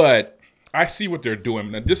 But I see what they're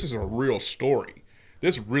doing. Now, this is a real story.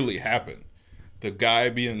 This really happened. The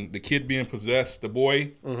kid being possessed, the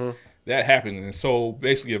boy, that happened. And so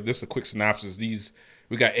basically, if this is a quick synopsis,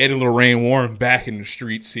 we got Ed and Lorraine Warren back in the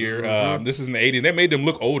streets here. This is in the 80s. They made them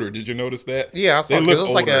look older. Did you notice that? Yeah, I saw it. It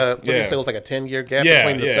was like it was like a 10-year gap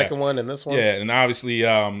between the second one and this one. Yeah, and obviously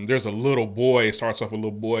there's a little boy. It starts off with a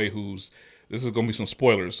little boy this is going to be some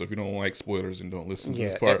spoilers, so if you don't like spoilers and don't listen to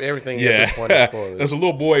this part. Everything at this point is spoilers. There's a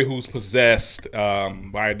little boy who's possessed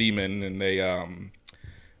by a demon, and they Ed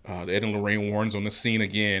and Lorraine Warren's on the scene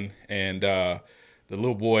again, and the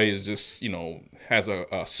little boy is just, has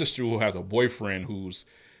a sister who has a boyfriend who's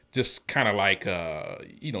just kind of like,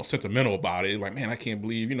 sentimental about it. Like, man, I can't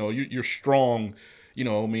believe, you're strong.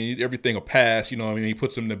 Everything will pass. He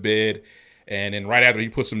puts him to bed. And then right after he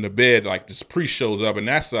puts him to bed, like, this priest shows up. And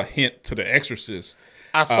that's a hint to The Exorcist.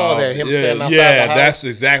 I saw that, him standing outside the house. That's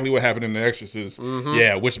exactly what happened in The Exorcist.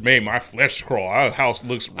 Yeah, which made my flesh crawl. Our house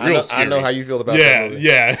looks real scary. I know how you feel about that movie.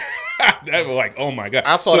 Yeah. That was like, oh my God.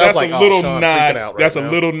 I saw that's like, little Sean nod. Freaking out right that's now.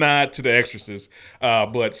 A little nod to The Exorcist.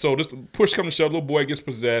 But so this push comes to shove, little boy gets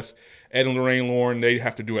possessed. Ed and Lorraine Warren, they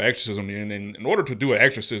have to do an exorcism. And in order to do an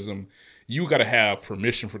exorcism, you got to have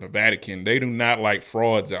permission from the Vatican. They do not like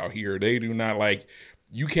frauds out here. They do not like.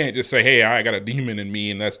 You can't just say, hey, I got a demon in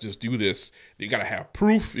me and let's just do this. You got to have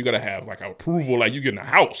proof. You got to have like approval, like you get in a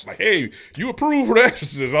house. Like, hey, you approve for the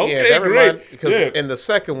exorcism. Okay, great. Because in the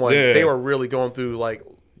second one, they were really going through like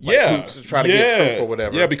hoops to try to get proof or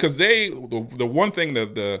whatever. Yeah, because the one thing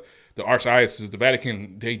that the archdiocese, the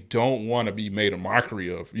Vatican, they don't want to be made a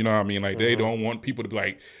mockery of. You know what I mean? Like, they don't want people to be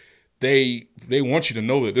like, They want you to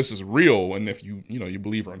know that this is real, and if you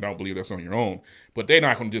believe or don't believe, that's on your own. But they're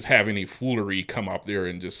not going to just have any foolery come up there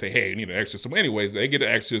and just say, hey, you need an exorcism. Anyways, they get an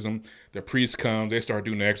exorcism. The priest comes. They start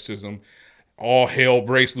doing the exorcism. All hell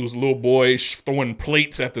breaks loose. Little boy throwing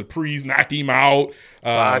plates at the priest, knocked him out.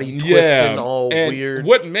 Body twisting, all weird.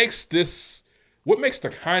 What makes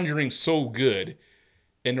The Conjuring so good,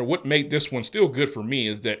 and what made this one still good for me,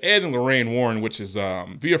 is that Ed and Lorraine Warren, which is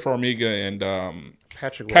Via Farmiga and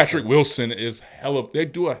Patrick Wilson they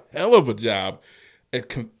do a hell of a job at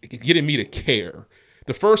getting me to care.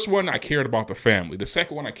 The first one, I cared about the family. The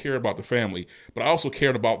second one, I cared about the family, but I also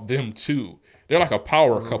cared about them too. They're like a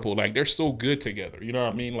power couple. Like, they're so good together. You know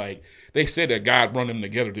what I mean? Like, they said that God brought them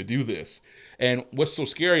together to do this. And what's so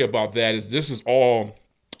scary about that is this is all,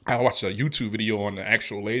 I watched a YouTube video on the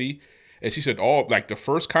actual lady, and she said the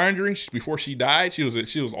first Conjuring, before she died, she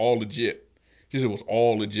was all legit. She said it was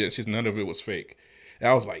all legit. She said none of it was fake. And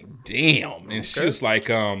I was like, damn. And she was like,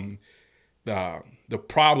 the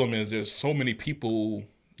problem is there's so many people,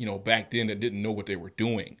 back then that didn't know what they were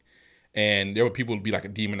doing. And there were people who'd be like a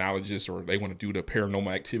demonologist, or they want to do the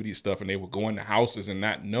paranormal activity stuff, and they would go into houses and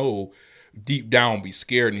not know, deep down be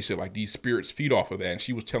scared. And he said, like, these spirits feed off of that. And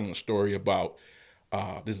she was telling a story about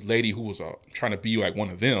this lady who was trying to be like one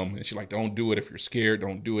of them, and she's like, don't do it if you're scared,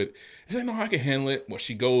 don't do it. She's like, no, I can handle it. Well,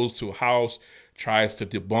 she goes to a house, tries to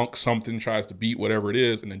debunk something, tries to beat whatever it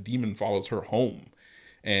is, and the demon follows her home.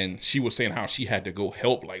 And she was saying how she had to go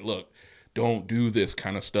help, like, look, don't do this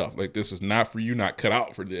kind of stuff. Like, this is not for you, not cut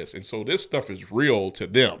out for this. And so this stuff is real to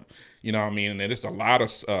them. You know what I mean? And there's a lot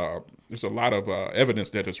of evidence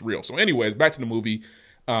that it's real. So anyways, back to the movie.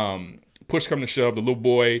 Push come to shove, the little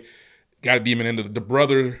boy got a demon into the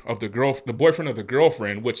brother of the boyfriend of the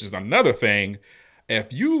girlfriend, which is another thing.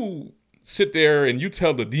 If you sit there and you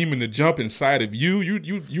tell the demon to jump inside of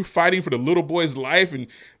you fighting for the little boy's life, and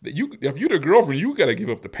if you're the girlfriend, you got to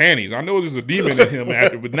give up the panties. I know there's a demon in him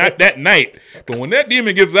after, but not that night. But when that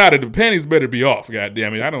demon gets out of the panties, better be off. God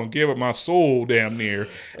damn it, I don't give up my soul damn near.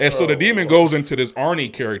 And so the demon goes into this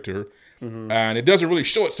Arnie character. Mm-hmm. And it doesn't really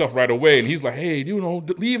show itself right away. And he's like, hey,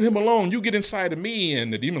 leave him alone. You get inside of me.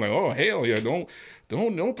 And the demon like, oh, hell yeah,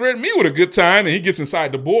 don't threaten me with a good time. And he gets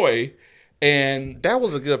inside the boy. And that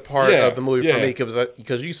was a good part of the movie for me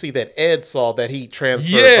because you see that Ed saw that he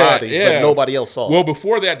transferred bodies, but nobody else saw it. Well,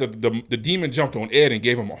 before that, the demon jumped on Ed and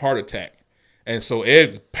gave him a heart attack. And so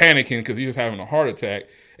Ed's panicking because he was having a heart attack.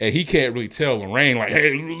 And he can't really tell Lorraine, like,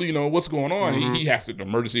 hey, what's going on? Mm-hmm. He has to,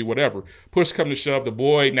 emergency, whatever. Push come to shove, the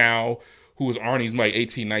boy now, who was Arnie's like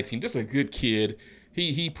 18, 19, just a good kid.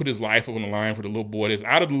 He put his life on the line for the little boy. It's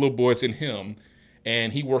out of the little boy, it's in him.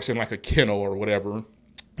 And he works in like a kennel or whatever.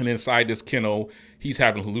 And inside this kennel, he's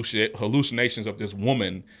having hallucinations of this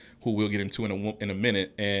woman who we'll get into in a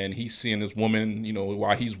minute. And he's seeing this woman,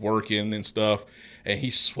 while he's working and stuff. And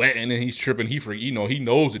he's sweating and he's tripping. He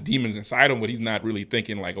knows the demon's inside him, but he's not really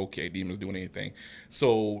thinking like, okay, demon's doing anything.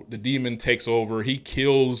 So the demon takes over. He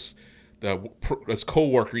kills his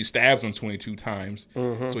co-worker. He stabs him 22 times.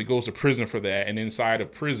 Mm-hmm. So he goes to prison for that. And inside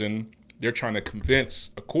of prison, they're trying to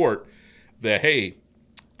convince a court that, hey,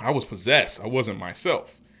 I was possessed. I wasn't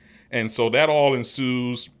myself. And so that all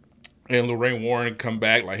ensues. And Lorraine Warren come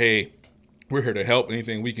back like, hey, we're here to help,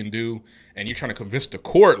 anything we can do. And you're trying to convince the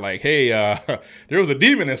court like, hey, there was a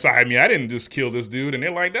demon inside me. I didn't just kill this dude. And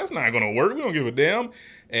they're like, that's not going to work. We don't give a damn.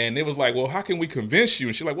 And it was like, well, how can we convince you?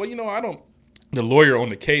 And she's like, well, I don't. The lawyer on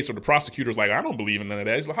the case or the prosecutor's like, I don't believe in none of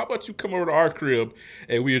that. He's like, how about you come over to our crib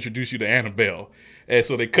and we introduce you to Annabelle? And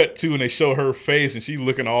so they cut to and they show her face and she's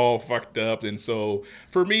looking all fucked up. And so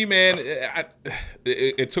for me, man,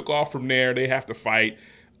 it took off from there. They have to fight.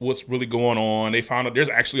 What's really going on? They found out there's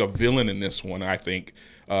actually a villain in this one, I think,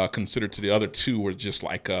 considered to the other two were just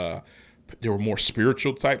like there were more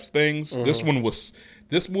spiritual types things. Mm-hmm.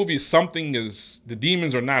 This movie is the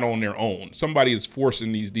demons are not on their own. Somebody is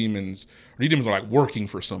forcing these demons. These demons are like working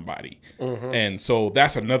for somebody. Mm-hmm. And so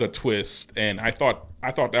that's another twist. And I thought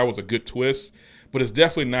that was a good twist, but it's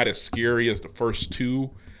definitely not as scary as the first two.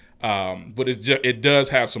 But it does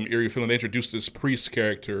have some eerie feeling. They introduced this priest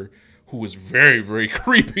character who is very, very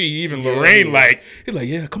creepy. Even Lorraine, he's like,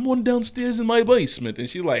 yeah, come on downstairs in my basement. And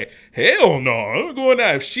she's like, hell no, I'm going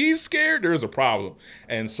down. If she's scared, there's a problem.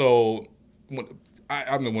 And so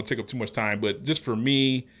I don't want to take up too much time, but just for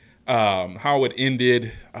me, how it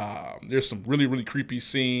ended, there's some really, really creepy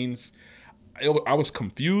scenes. I was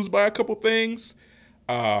confused by a couple things.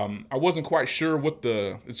 I wasn't quite sure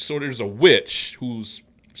so there's a witch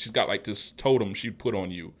she's got like this totem she'd put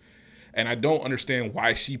on you. And I don't understand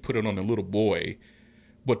why she put it on the little boy,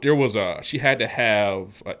 but she had to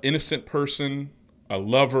have an innocent person, a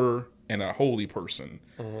lover, and a holy person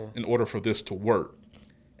in order for this to work.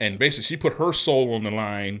 And basically she put her soul on the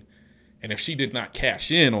line, and if she did not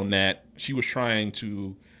cash in on that, she was trying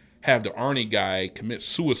to have the Arnie guy commit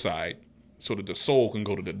suicide so that the soul can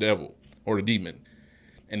go to the devil or the demon.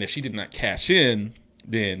 And if she did not cash in,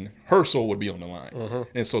 then her soul would be on the line. Mm-hmm.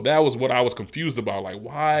 And so that was what I was confused about. Like,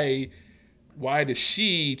 why did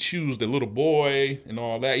she choose the little boy and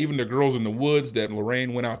all that? Even the girls in the woods that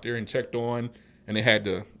Lorraine went out there and checked on, and they had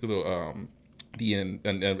the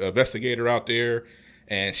investigator out there,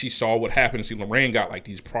 and she saw what happened. See, Lorraine got like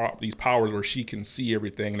these powers where she can see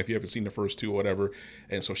everything. And if you haven't seen the first two or whatever,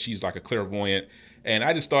 and so she's like a clairvoyant. And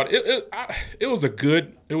I just thought it was a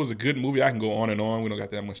good movie. I can go on and on. We don't got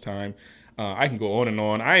that much time. I can go on and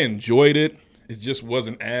on. I enjoyed it. It just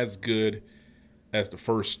wasn't as good as the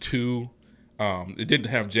first two. It didn't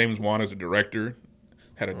have James Wan as a director.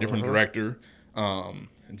 Had a different director.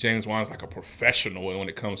 James Wan is like a professional when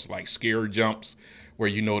it comes to like scare jumps where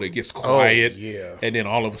it gets quiet. Oh, yeah. And then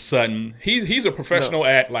all of a sudden, he's a professional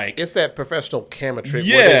at like... It's that professional camera trick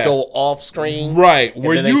where they go off screen. Right. And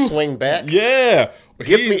then they swing back. Yeah. It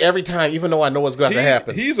gets me every time, even though I know what's going to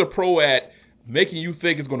happen. He's a pro at making you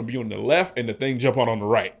think it's going to be on the left and the thing jump on the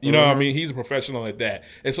right. You know what I mean? He's a professional at that.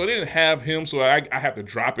 And so they didn't have him, so I have to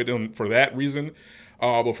drop it in for that reason.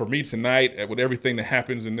 But for me tonight, with everything that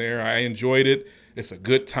happens in there, I enjoyed it. It's a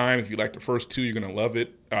good time. If you like the first two, you're going to love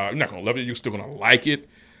it. You're not going to love it. You're still going to like it.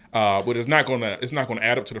 But it's not going to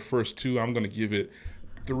add up to the first two. I'm going to give it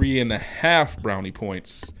 3.5 brownie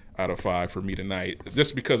points out of 5 for me tonight,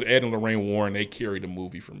 just because Ed and Lorraine Warren, they carried the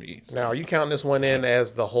movie for me. So. Now, are you counting this one in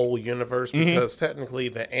as the whole universe? Because technically,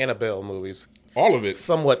 the Annabelle movies, all of it,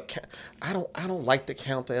 somewhat. I don't like to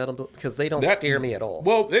count the Annabelle because they don't scare me at all.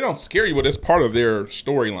 Well, they don't scare you, but it's part of their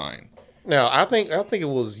storyline. Now, I think it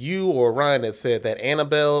was you or Ryan that said that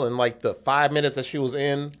Annabelle, in like the 5 minutes that she was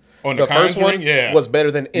in. On the first one was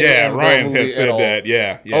better than any Annabelle Ryan movie had said at all. That.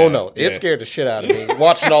 Yeah. Oh no, it scared the shit out of me.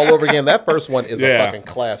 Watching it all over again. That first one is a fucking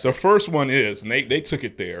classic. The first one is, and they took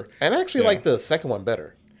it there. And I actually like the second one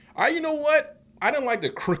better. You know what? I didn't like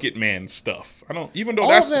the Crooked Man stuff. I don't, even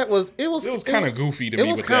though it was kind of goofy to me. It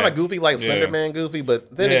was kind of goofy, like Slender Man goofy.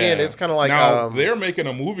 But then again, it's kind of like now they're making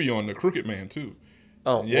a movie on the Crooked Man too.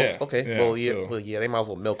 Oh, yeah. Well, okay. Yeah, they might as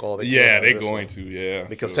well milk all they can. Yeah, they're going to,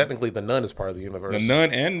 because technically the Nun is part of the universe. The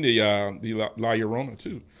Nun and the La Llorona,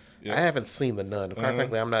 too. Yeah. I haven't seen the Nun. Quite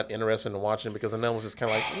frankly, I'm not interested in watching it because the Nun was just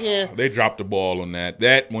kind of like, yeah. They dropped the ball on that.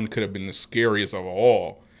 That one could have been the scariest of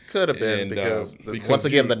all. Could have been, because once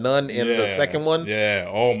again, the Nun in the second one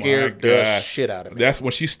scared the shit out of me. That's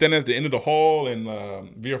when she's standing at the end of the hall and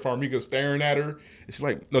Vera Farmiga's staring at her. And she's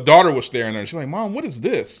like, the daughter was staring at her. She's like, Mom, what is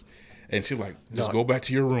this? And she's like, go back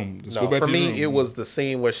to your room. Go back to your room. For me, it was the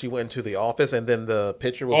scene where she went to the office and then the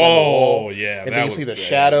picture was on the wall. Oh, yeah. And then you see the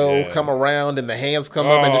shadow come around and the hands come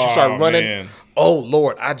up and then she started running. Man. Oh,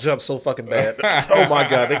 Lord, I jumped so fucking bad. Oh, my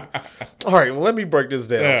God. All right, well, let me break this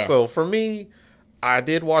down. Yeah. So for me, I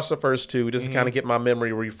did watch the first two just to kind of get my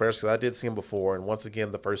memory refreshed because I did see them before. And once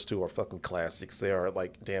again, the first two are fucking classics. They are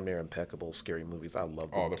like damn near impeccable scary movies. I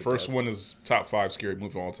love them. Oh, the first one is top 5 scary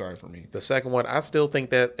movie of all time for me. The second one, I still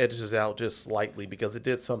think that edges out just slightly because it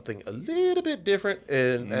did something a little bit different.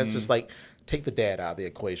 And that's just like, take the dad out of the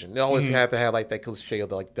equation. You always have to have like that cliche of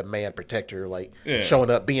the man protector,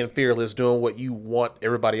 showing up, being fearless, doing what you want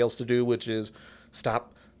everybody else to do, which is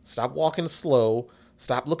stop walking slow.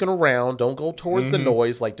 Stop looking around. Don't go towards the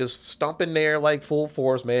noise. Just stomp in there full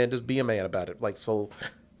force, man. Just be a man about it. So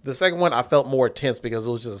the second one, I felt more tense because it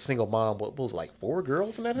was just a single mom. What was 4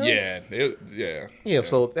 girls in that house? Yeah.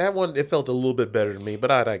 So that one, it felt a little bit better to me, but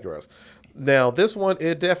I digress. Now, this one,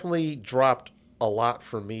 it definitely dropped a lot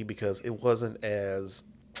for me because it wasn't as...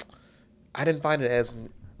 I didn't find it as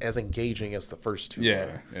engaging as the first two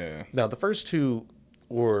were. Yeah. Now, the first two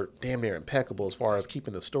were damn near impeccable as far as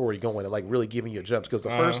keeping the story going and really giving you jumps because the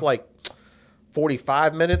first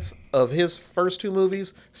 45 minutes of his first two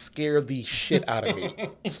movies scared the shit out of me.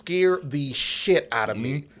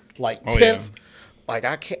 Tense.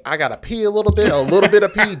 Yeah. I gotta pee a little bit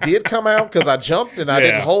of pee did come out because I jumped and I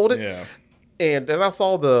didn't hold it. And then I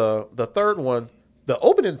saw the third one. The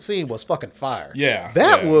opening scene was fucking fire.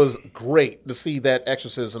 That was great to see that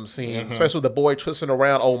exorcism scene, especially with the boy twisting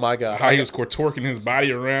around. Oh my God. How he was twerking his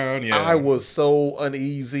body around. Yeah. I was so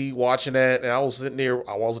uneasy watching that. And I was sitting there,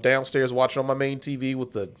 I was downstairs watching on my main TV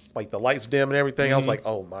with the lights dim and everything. I was like,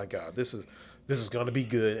 oh my God, this is going to be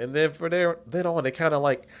good. And then then on, it kind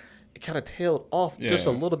of tailed off just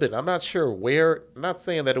a little bit. I'm not sure where, I'm not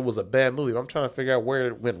saying that it was a bad movie. I'm trying to figure out where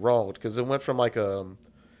it went wrong because it went from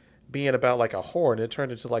being about a horror and it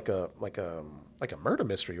turned into like a murder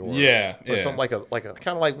mystery or something like a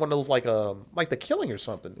kind of like one of those like The Killing or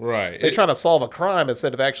something. Right. They're trying to solve a crime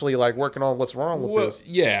instead of actually working on what's wrong with this.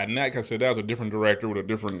 Yeah, and like I said, that was a different director with a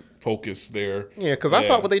different focus there. Yeah, because I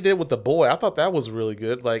thought what they did with the boy, I thought that was really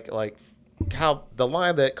good. Like how the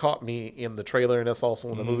line that caught me in the trailer and that's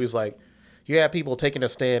also in the movie is you have people taking a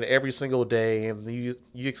stand every single day and you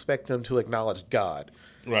expect them to acknowledge God.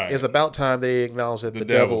 Right. It's about time they acknowledge that the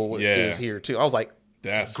devil is here too. I was like,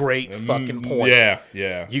 that's great fucking point.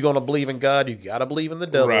 Yeah. You're going to believe in God, you got to believe in the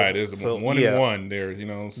devil. Right. There's one in one there,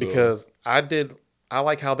 So. Because I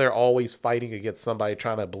like how they're always fighting against somebody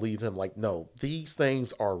trying to believe him. No, these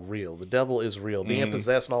things are real. The devil is real. Being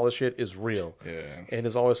possessed and all this shit is real. Yeah. And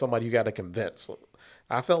there's always somebody you got to convince.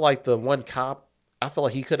 I felt like the one cop, I feel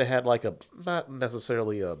like he could have had not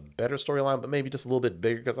necessarily a better storyline, but maybe just a little bit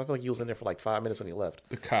bigger because I feel like he was in there for 5 minutes and he left.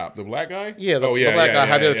 The cop, the black guy? Yeah, the black guy.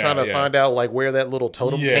 How they were trying to find out where that little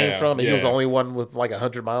totem came from, and he was the only one with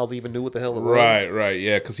 100 miles even knew what the hell it was. Right,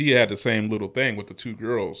 yeah, because he had the same little thing with the 2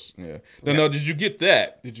 girls. Yeah. No, did you get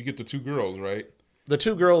that? Did you get the 2 girls, right? The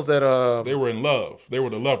 2 girls that... they were in love. They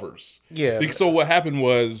were the lovers. Yeah. So what happened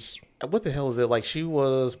was... what the hell is it? Like she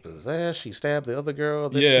was possessed. She stabbed the other girl.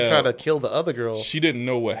 Then she tried to kill the other girl. She didn't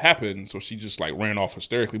know what happened, so she just like ran off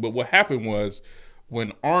hysterically. But what happened was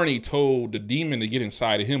when Arnie told the demon to get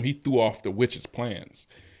inside of him, he threw off the witch's plans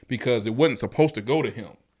because it wasn't supposed to go to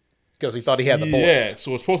him. Because he thought he had the boy. Yeah,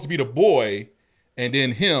 so it's supposed to be the boy and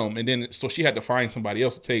then him, and then so she had to find somebody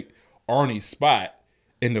else to take Arnie's spot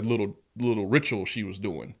in the little ritual she was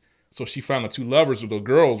doing. So she found the two lovers, the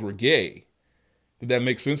girls were gay. Did that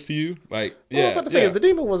make sense to you? Like, yeah. I was about to say, if the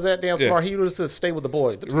demon was that damn smart, he would have said, stay with the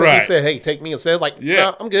boy. Because he said, hey, take me instead. Like,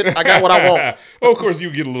 nah, I'm good. I got what I want. Well, of course,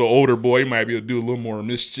 you get a little older boy, you might be able to do a little more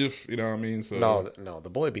mischief. You know what I mean? So No,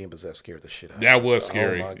 the boy being possessed scared the shit out of me. That was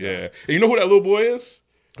scary. Oh, yeah. And you know who that little boy is?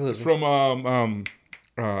 Who is from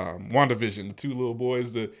WandaVision, the two little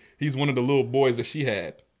boys. He's one of the little boys that she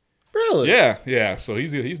had. Really? Yeah. So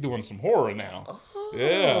he's doing some horror now.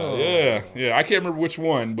 Oh. Yeah. I can't remember which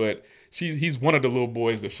one, but he's one of the little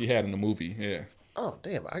boys that she had in the movie. Yeah. Oh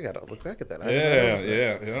damn! I gotta look back at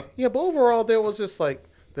that. Yeah. But overall, there was just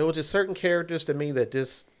certain characters to me that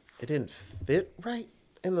it didn't fit right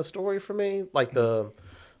in the story for me. Like the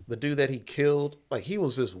dude that he killed, like he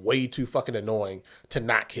was just way too fucking annoying to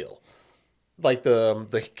not kill. Like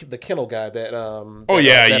the kennel guy that Arnie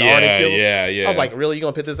killed. Yeah. I was like, really, you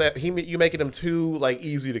gonna put this at you making him too like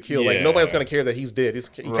easy to kill? Like nobody's gonna care that he's dead. He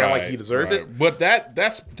kind of like he deserved it. But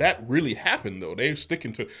that really happened though. They're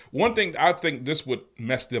sticking to one thing. I think this would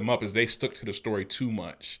mess them up is they stuck to the story too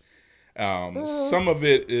much. Some of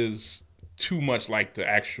it is too much like the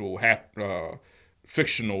actual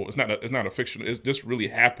fictional. It's not a fictional. It's this really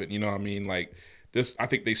happened. You know what I mean? Like. This, I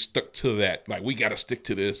think they stuck to that. Like, we got to stick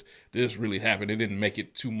to this. This really happened. They didn't make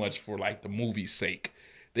it too much for, like, the movie's sake.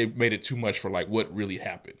 They made it too much for, like, what really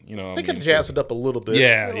happened. You know what I mean? They could have jazzed it up a little bit.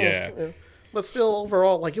 Yeah. But still,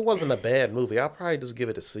 overall, like, it wasn't a bad movie. I'll probably just give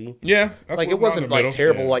it a C. Yeah. Like, it wasn't, like,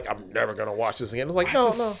 terrible. Yeah. Like, I'm never going to watch this again. It was like,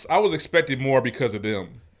 no. I was expecting more because of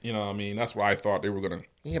them. You know what I mean? That's why I thought they were going to.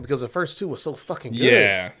 Yeah, because the first two were so fucking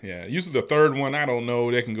good. Yeah. Usually the third one, I don't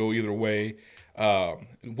know. They can go either way.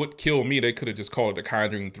 What killed me, they could have just called it the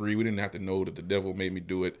Conjuring 3. We didn't have to know that the devil made me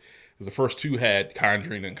do it. Because the first two had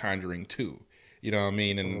Conjuring and Conjuring 2. You know what I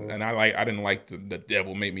mean? And I didn't like the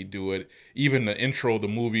devil made me do it. Even the intro of the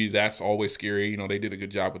movie, that's always scary. You know, they did a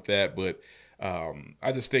good job with that. But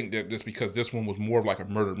I just think that just because this one was more of like a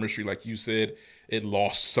murder mystery, like you said, it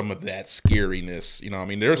lost some of that scariness. You know what I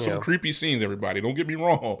mean? There's some creepy scenes, everybody. Don't get me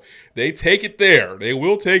wrong. They take it there. They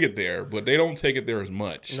will take it there, but they don't take it there as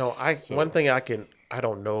much. No, one thing I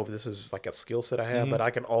don't know if this is like a skill set I have, but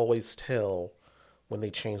I can always tell when they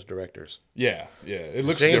change directors. Yeah. It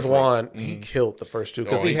looks James different. Wan, he killed the first two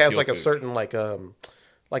because he has like a certain like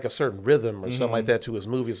a certain rhythm or something like that to his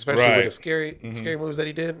movies, especially with the scary movies that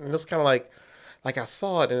he did. And it's kind of like I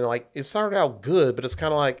saw it and like it started out good, but it's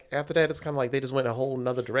kind of like after that it's kind of like they just went a whole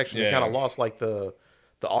nother direction. They kind of lost like the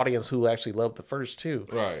audience who actually loved the first two.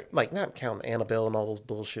 Right. Like not counting Annabelle and all those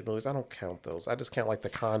bullshit movies. I don't count those. I just count like the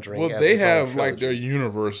Conjuring. Well, they have like their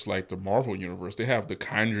universe, like the Marvel universe. They have the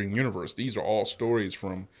Conjuring universe. These are all stories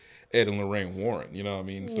from Ed and Lorraine Warren. You know what I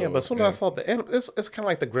mean? So, but as soon as I saw it's kind of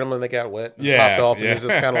like the gremlin that got wet and popped off, and it's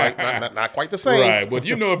just kind of like not quite the same. Right. But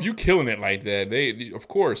you know, if you're killing it like that, they of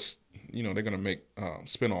course. You know, they're going to make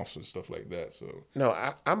spinoffs and stuff like that. So no,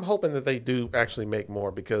 I'm hoping that they do actually make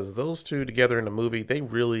more because those two together in the movie, they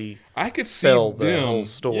really sell the whole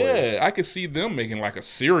story. Yeah, I could see them making like a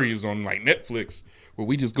series on like Netflix where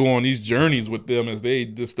we just go on these journeys with them as they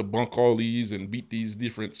just debunk all these and beat these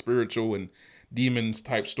different spiritual and demons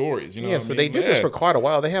type stories. You know so they did this for quite a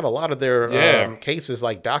while. They have a lot of their cases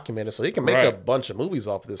like documented, so they can make a bunch of movies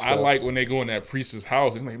off of this stuff. I like when they go in that priest's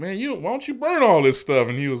house and like, man, why don't you burn all this stuff?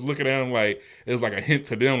 And he was looking at him like it was like a hint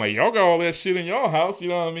to them, like y'all got all that shit in y'all house. You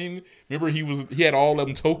know what I mean? Remember he had all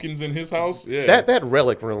them tokens in his house. Yeah, that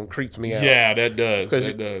relic room creeps me out. Yeah, that does.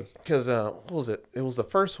 Because what was it? It was the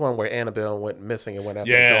first one where Annabelle went missing and went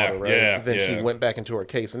after her daughter, right? Yeah, then she went back into her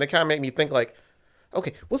case, and it kind of made me think like.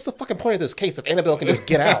 Okay, what's the fucking point of this case if Annabelle can just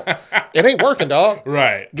get out? It ain't working, dog.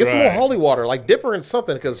 Right. Get some more holy water, like dip her in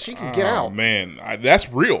something because she can get out. Man, that's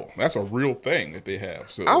real. That's a real thing that they have.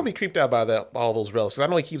 So I would be creeped out by all those relics. I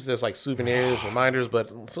know he keeps this like souvenirs, reminders, but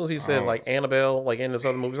as soon as he said like Annabelle, like in his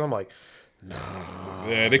other movies, I'm like, no.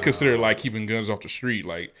 Yeah, they consider like keeping guns off the street.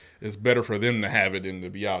 Like it's better for them to have it than to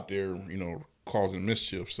be out there, you know, causing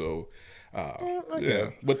mischief. So,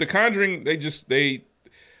 yeah. But The Conjuring,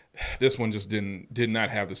 this one just did not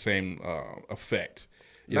have the same effect.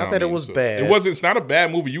 Not that it was bad. It's not a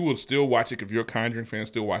bad movie. You will still watch it if you're a Conjuring fan.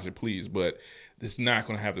 Still watch it, please. But it's not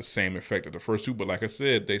going to have the same effect of the first two. But like I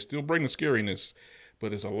said, they still bring the scariness.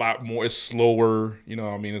 but it's a lot more. It's slower. You know,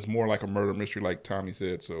 I mean, it's more like a murder mystery, like Tommy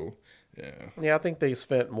said. So, yeah. Yeah, I think they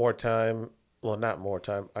spent more time. Well, not more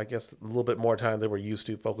time. I guess a little bit more time they were used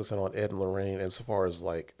to focusing on Ed and Lorraine as far as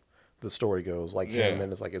like the story goes. Like him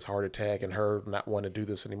and it's like his heart attack and her not wanting to do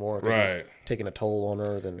this anymore because it's taking a toll on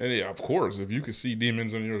her. Then and yeah, of course, if you could see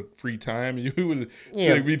demons on your free time, you would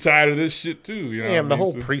be tired of this shit too. You know and the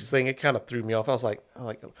whole priest thing, it kind of threw me off. I was like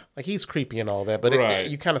he's creepy and all that, but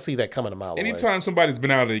you kind of see that coming a mile away. Anytime somebody's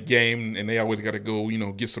been out of the game and they always got to go,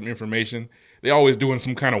 get some information. They always doing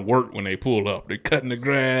some kind of work when they pull up. They're cutting the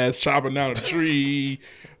grass, chopping down a tree,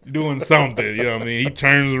 doing something. You know what I mean? He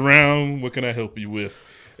turns around. What can I help you with?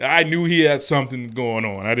 I knew he had something going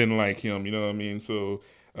on. I didn't like him. You know what I mean? So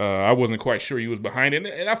I wasn't quite sure he was behind it.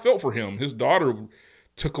 And I felt for him. His daughter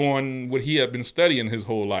took on what he had been studying his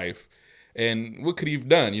whole life. And what could he have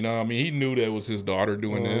done? You know what I mean? He knew that was his daughter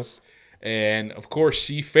doing this. And, of course,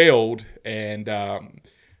 she failed. And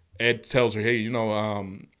Ed tells her, hey,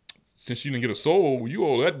 since you didn't get a soul, you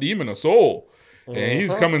owe that demon a soul. And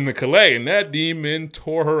he's coming to collect, and that demon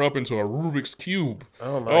tore her up into a Rubik's Cube.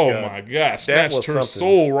 Oh, my God. Snatched her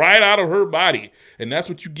soul right out of her body. And that's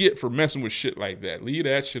what you get for messing with shit like that. Leave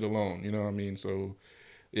that shit alone. You know what I mean? So,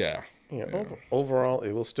 yeah. Overall,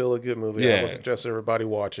 it was still a good movie. I would suggest everybody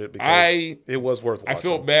watch it because it was worth watching. I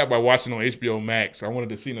felt bad by watching on HBO Max. I wanted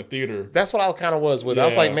to see in a theater. That's what I kind of was with it. I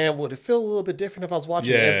was like, man, would it feel a little bit different if I was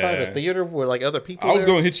watching it inside a theater with like other people? I was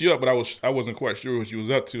going to hit you up, but I wasn't quite sure what she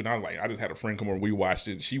was up to. And I was like, I just had a friend come over and we watched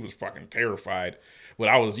it. And she was fucking terrified. But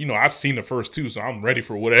I was, I've seen the first two, so I'm ready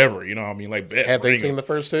for whatever. You know what I mean? Like, have they seen the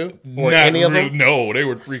first two? Or any of them? No, they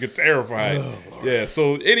were freaking terrified. Oh,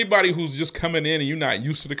 so anybody who's just coming in and you're not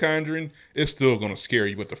used to The Conjuring, it's still going to scare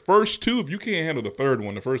you. But the first two, if you can't handle the third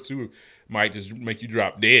one, the first two might just make you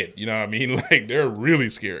drop dead. You know what I mean? Like, they're really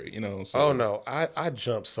scary, So. Oh, no. I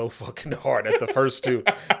jumped so fucking hard at the first two.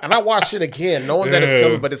 And I watched it again, knowing that it's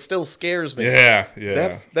coming, but it still scares me. Yeah.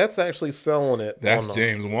 That's actually selling it. That's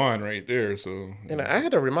James Wan right there. So. And I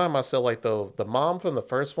had to remind myself, like, the mom from the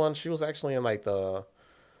first one, she was actually in, like, the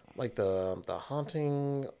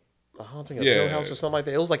haunting of Hill House or something like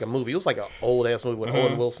that. It was like a movie. It was like an old-ass movie with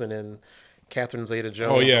Owen Wilson and Catherine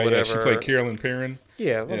Zeta-Jones. Oh yeah, or whatever. She played Carolyn Perrin.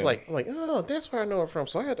 Yeah, I was like, oh, that's where I know her from.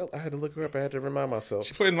 So I had to look her up. I had to remind myself.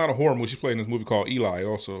 She played in a lot of horror movies. She played in this movie called Eli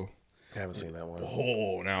also. I haven't seen that one.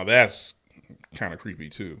 Oh, now that's kind of creepy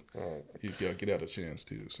too. You gotta get out a chance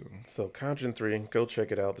too. So Conjuring 3, go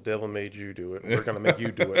check it out. The devil made you do it. We're gonna make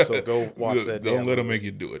you do it. So go watch that. Don't let him make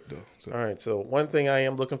you do it though. So. All right. So one thing I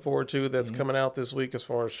am looking forward to that's coming out this week as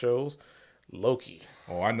far as shows. Loki.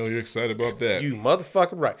 Oh, I know you're excited about that. You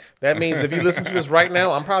motherfucking right. That means if you listen to this right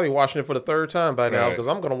now, I'm probably watching it for the third time by now because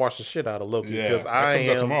I'm going to watch the shit out of Loki. Because I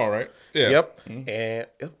am tomorrow, right? Yeah. Yep. And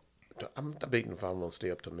I'm debating if I'm going to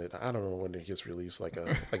stay up to midnight. I don't know when it gets released, like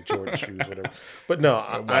Jordan shoes, whatever. But no,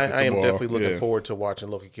 I am definitely looking forward to watching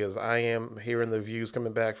Loki because I am hearing the reviews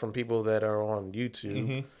coming back from people that are on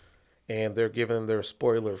YouTube, and they're giving their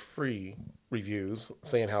spoiler-free reviews,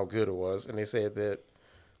 saying how good it was, and they said that.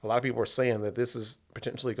 A lot of people are saying that this is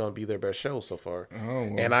potentially going to be their best show so far. Oh,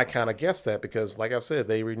 well. And I kind of guessed that because, like I said,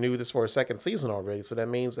 they renewed this for a second season already. So that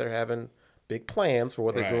means they're having big plans for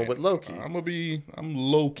what they're doing with Loki. I'm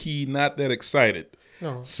low key not that excited.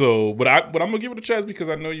 No. So, but I'm gonna give it a chance because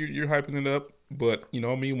I know you're hyping it up. But you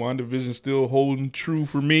know me, WandaVision's still holding true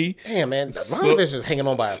for me. Damn, man, WandaVision's hanging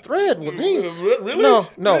on by a thread with me. Really? No,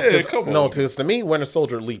 because to me, Winter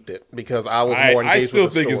Soldier leaped it because I was more engaged with the story. I still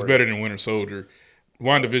think it's better than Winter Soldier.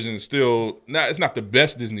 WandaVision is still it's not the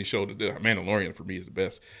best Disney show. The Mandalorian for me is the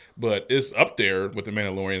best, but it's up there with the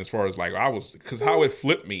Mandalorian as far as like because how it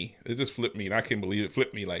flipped me. It just flipped me, and I can't believe it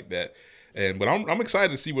flipped me like that. But I'm excited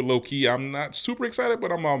to see what Loki. I'm not super excited,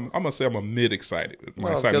 but I'm gonna say I'm a mid excited.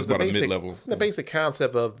 My excitement is about a mid level. The basic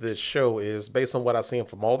concept of this show is based on what I've seen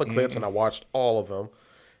from all the clips, and I watched all of them.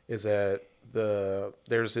 Is that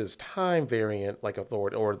there's this time variant like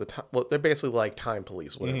authority or they're basically like time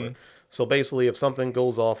police, whatever. So basically, if something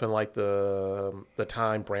goes off in like the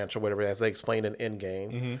time branch or whatever, as they explain in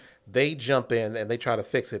Endgame, they jump in and they try to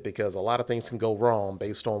fix it because a lot of things can go wrong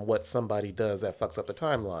based on what somebody does that fucks up the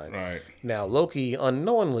timeline. Right. Now, Loki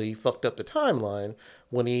unknowingly fucked up the timeline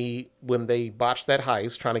when they botched that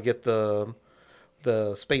heist trying to get the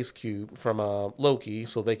space cube from Loki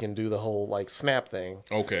so they can do the whole like snap thing.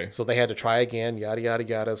 Okay. So they had to try again, yada, yada,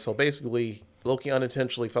 yada. So basically, Loki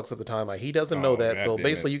unintentionally fucks up the timeline. He doesn't know that. So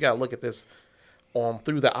basically, you got to look at this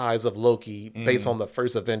through the eyes of Loki based on the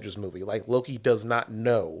first Avengers movie. Like, Loki does not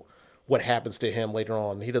know what happens to him later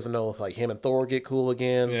on. He doesn't know if like him and Thor get cool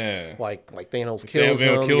again. Yeah. Like Thanos kills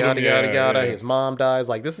him, yada, yada, yada. His mom dies.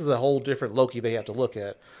 Like, this is a whole different Loki they have to look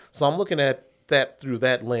at. So I'm looking at that through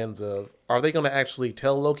that lens of, are they going to actually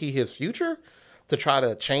tell Loki his future to try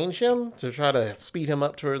to change him, to try to speed him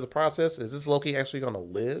up towards the process? Is this Loki actually going to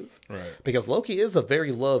live? Right. Because Loki is a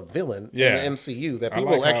very loved villain in the MCU that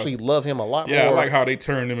people like actually love him a lot more. Yeah, I like how they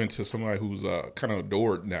turned him into somebody who's kind of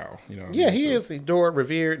adored now. You know. Yeah, he is adored,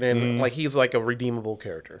 revered, and like he's like a redeemable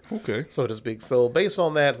character. Okay. So to speak. So based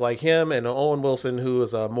on that, like him and Owen Wilson, who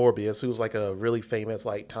is Morbius, who's like a really famous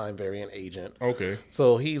like time variant agent. Okay.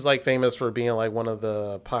 So he's like famous for being like one of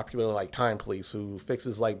the popular like time police who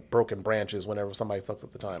fixes like broken branches whenever somebody fucks up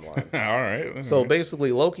the timeline. All right. So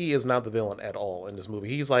basically, Loki is not the villain at all in this movie.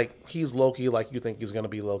 He's Loki like you think he's going to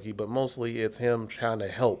be Loki, but mostly it's him trying to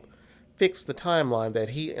help fix the timeline that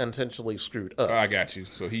he intentionally screwed up. I got you.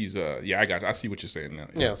 So he's I got you. I see what you're saying now.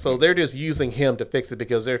 Yeah, so they're just using him to fix it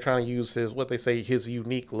because they're trying to use his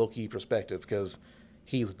unique Loki perspective, because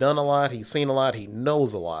he's done a lot, he's seen a lot, he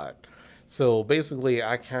knows a lot. So basically,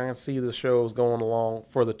 I kind of see the shows going along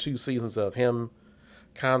for the 2 seasons of him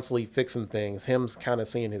constantly fixing things, him kind of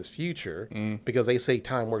seeing his future, because they say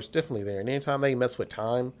time works differently there. And anytime they mess with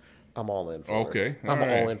time, I'm all in for it. I'm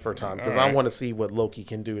all in for time, because I want to see what Loki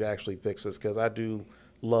can do to actually fix this, because I do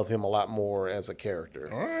love him a lot more as a character.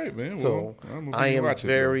 All right, man. So I am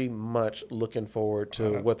very much looking forward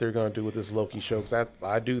to what they're going to do with this Loki show, because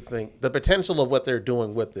I do think the potential of what they're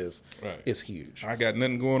doing with this is huge. I got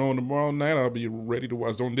nothing going on tomorrow night. I'll be ready to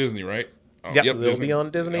watch. It's on Disney, right? Yep, they'll be on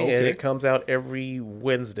Disney, and it comes out every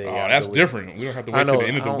Wednesday. Oh, that's different. We don't have to wait till the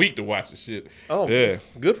end of the week to watch the shit. Oh, yeah.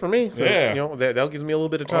 Good for me. Yeah. You know, that gives me a little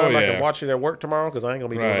bit of time. I can watch it at work tomorrow, because I ain't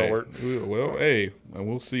going to be doing no work. Well, hey,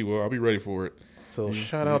 we'll see. Well, I'll be ready for it. So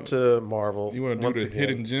shout out to Marvel. You want to do the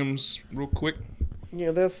hidden gems real quick? Yeah,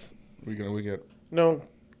 that's... We got... No,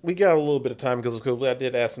 we got a little bit of time, because I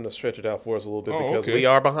did ask them to stretch it out for us a little bit, because we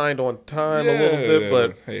are behind on time a little bit,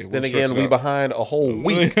 but then again, we behind a whole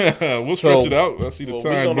week. We'll stretch it out. I see the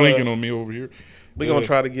time blinking on me over here. We're going to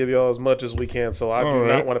try to give y'all as much as we can, so I do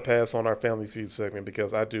not want to pass on our Family Feud segment,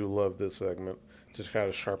 because I do love this segment, to kind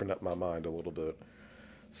of sharpen up my mind a little bit.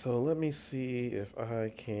 So let me see if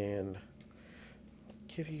I can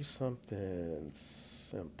give you something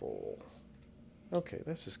simple. Okay,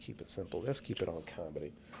 let's just keep it simple. Let's keep it on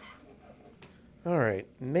comedy. All right.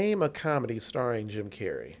 Name a comedy starring Jim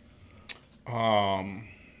Carrey.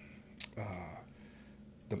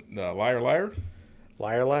 The Liar Liar?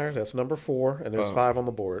 Liar Liar, that's number 4, and there's 5 on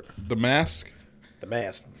the board. The Mask? The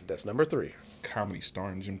Mask, that's number 3. Comedy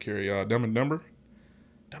starring Jim Carrey. Dumb and Dumber?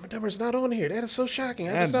 Dumb and Dumber's not on here. That is so shocking.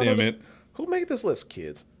 God damn it. Who made this list,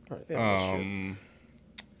 kids? All right,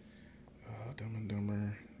 Dumb and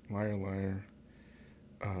Dumber, Liar Liar,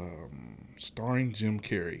 starring Jim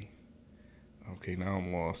Carrey. Okay, now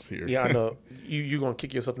I'm lost here. Yeah, I know. You're going to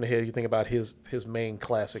kick yourself in the head. You think about his main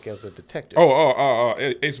classic as the detective.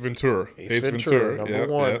 Ace Ventura. Ace Ventura, number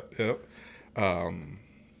 1. Yep.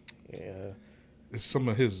 Yeah. Is some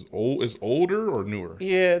of his is older or newer?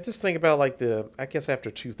 Yeah, just think about like I guess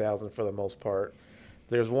after 2000 for the most part.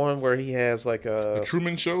 There's one where he has like The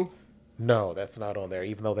Truman Show? No, that's not on there,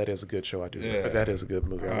 even though that is a good show. That is a good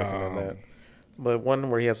movie. I recommend that. But one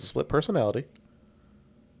where he has a split personality.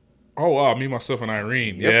 Oh, Me, Myself, and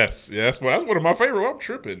Irene. Yep. Yes. Well, that's one of my favorite. I'm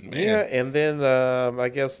tripping, man. Yeah, and then I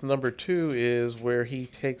guess number 2 is where he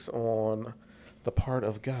takes on the part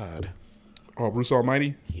of God. Oh, Bruce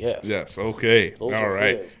Almighty? Yes. Okay. All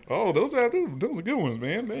right. His. Oh, those are good ones,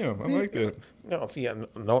 man. Damn, I like that. No, see,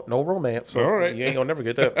 no romance. So all right. You ain't gonna never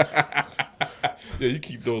get that. Yeah, you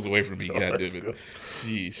keep those away from me. God damn it. Good.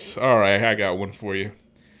 Jeez. All right, I got one for you.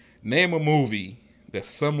 Name a movie that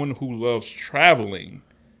someone who loves traveling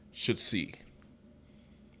should see.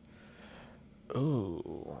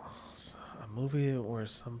 Ooh, a movie where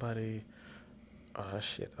somebody.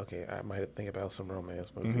 Shit. Okay, I might think about some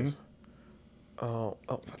romance movies. Oh,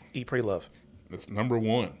 Eat, Pray, Love. That's number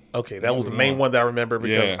 1. Okay, that was the main one that I remember,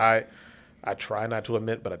 because I try not to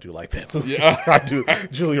admit, but I do like that movie. Yeah, I do.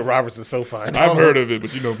 Julia Roberts is so fine. I've heard of it,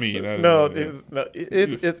 but you know me.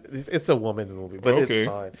 It's a woman movie, but it's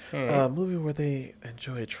fine. Right. Movie where they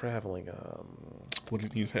enjoy traveling. What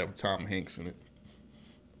did he have? Tom Hanks in it.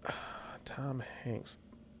 Tom Hanks.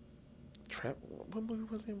 What movie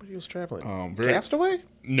was he when he was traveling? Castaway?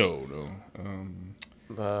 No.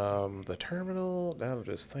 The Terminal. Now I'm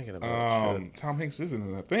just thinking about it. Tom Hanks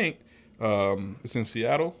isn't it, I think. It's in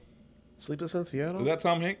Seattle. Sleepless in Seattle? Is that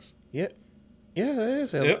Tom Hanks? Yeah. Yeah, that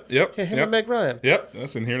is him. Yep. Yeah, him and Meg Ryan. Yep,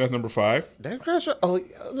 that's in here. That's number 5. That crash? Oh,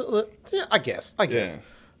 yeah, I guess.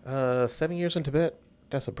 Yeah. 7 Years in Tibet.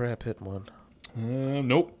 That's a Brad Pitt one.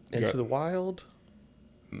 Nope. Into the Wild?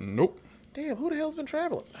 Nope. Damn, who the hell's been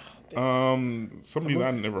traveling? Somebody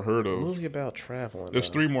I never heard of. A movie about traveling. There's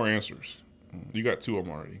 3 more answers. You got 2 of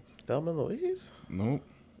them already. Thelma and Louise? Nope.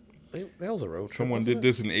 That was a road trip. Someone did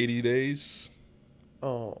this in 80 days.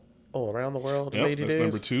 Oh, Around the World in 80 that's days?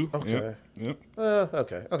 number 2. Okay. Yep.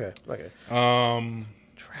 Okay.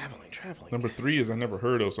 Traveling. Number 3 is I never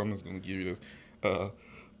heard of, so I'm just going to give you this.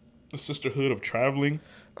 The Sisterhood of Traveling.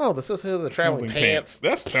 Oh, the Sisterhood of the Traveling Pants.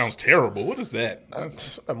 That sounds terrible. What is that?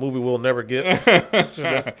 A movie we'll never get.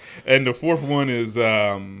 And the 4th one is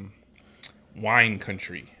Wine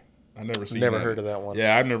Country. I never heard of that one.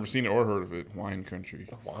 Yeah, I've never seen it or heard of it. Wine Country.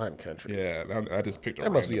 Wine Country. Yeah, I just picked up.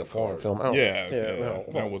 That must be a foreign film.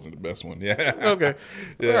 That wasn't the best one. Yeah. Okay.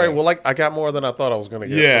 Yeah. All right. Well, I got more than I thought I was going to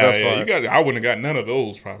get. Yeah, so that's fine. I wouldn't have got none of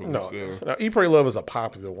those probably. No. Now, Eat, Pray, Love is a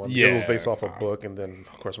popular one. Yeah. It was based off a book, and then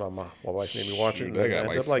of course my wife made me watch it. I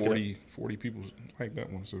got like 40 people like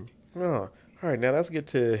that one. So. Oh. All right. Now let's get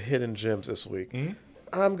to hidden gems this week. Mm-hmm.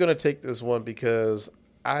 I'm going to take this one because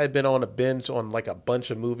I've been on a binge on like a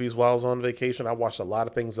bunch of movies while I was on vacation. I watched a lot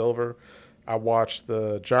of things over. I watched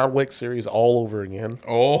the John Wick series all over again.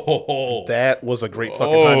 Oh, that was a great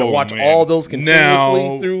fucking time to watch all those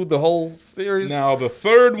continuously through the whole series. Now the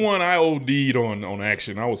 3rd one, I OD'd on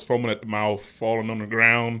action. I was foaming at the mouth, falling on the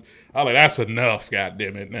ground. I was like, that's enough,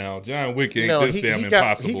 goddamn it! Now John Wick ain't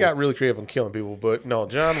impossible. He got really creative on killing people, but no,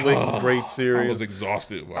 John Wick, great series. I was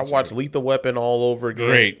exhausted. I watched Lethal Weapon all over again.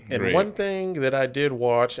 Great. One thing that I did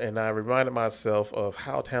watch, and I reminded myself of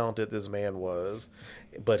how talented this man was,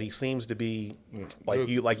 but he seems to be like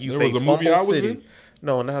you say, Fumble City.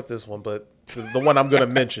 No, not this one, but the one I'm going to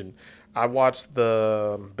mention. I watched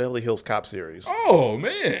the Beverly Hills Cop series. Oh,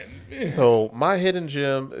 man. So my hidden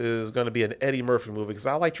gem is going to be an Eddie Murphy movie because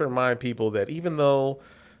I like to remind people that even though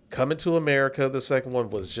Coming to America, the second one,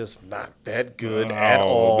 was just not that good at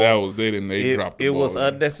all. They dropped the ball. It was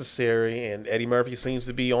unnecessary, and Eddie Murphy seems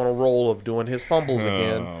to be on a roll of doing his fumbles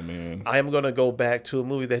again. Oh, man. I am going to go back to a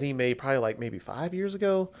movie that he made probably like maybe 5 years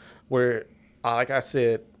ago where, like I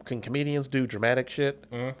said, can comedians do dramatic shit?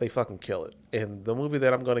 They fucking kill it. And the movie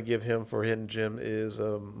that I'm going to give him for hidden gem is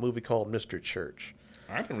a movie called Mr. Church.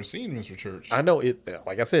 I've never seen Mr. Church. I know it.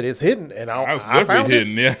 Like I said, it's hidden, and I found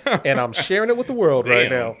hidden, yeah. And I'm sharing it with the world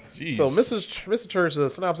right now. Geez. So, Mr. Church, the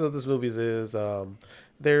synopsis of this movie is: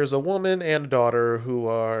 there's a woman and a daughter who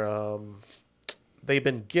are they've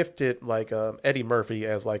been gifted like Eddie Murphy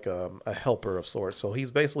as like a helper of sorts. So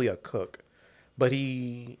he's basically a cook, but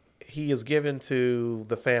he is given to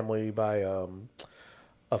the family by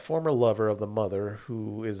a former lover of the mother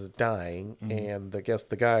who is dying, and I guess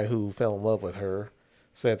the guy who fell in love with her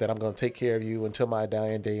said that I'm going to take care of you until my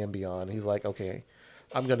dying day and beyond. He's like, okay,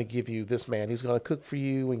 I'm going to give you this man. He's going to cook for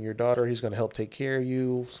you and your daughter. He's going to help take care of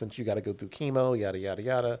you since you got to go through chemo, yada, yada,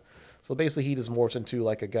 yada. So basically he just morphs into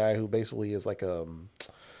like a guy who basically is like a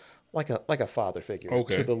father figure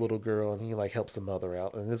to the little girl, and he like helps the mother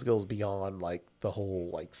out. And this goes beyond like the whole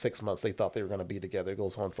like 6 months they thought they were going to be together. It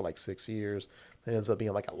goes on for like 6 years. It ends up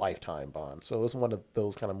being like a lifetime bond. So it's one of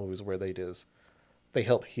those kind of movies where they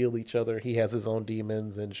help heal each other. He has his own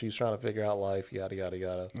demons, and she's trying to figure out life, yada, yada,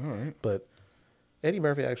 yada. All right. But Eddie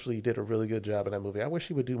Murphy actually did a really good job in that movie. I wish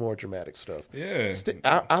he would do more dramatic stuff. Yeah.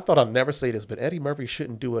 I thought I'd never say this, but Eddie Murphy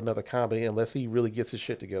shouldn't do another comedy unless he really gets his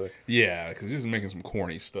shit together. Yeah, because he's making some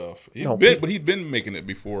corny stuff. But he's been making it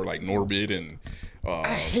before, like Norbit and... I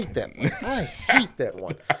hate that one. I hate that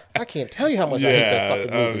one. I can't tell you how much I hate that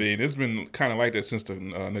fucking movie. I mean, it's been kind of like that since the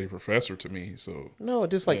Nutty Professor to me. So no,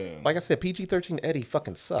 just like I said, PG-13 Eddie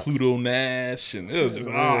fucking sucks. Pluto Nash, and it was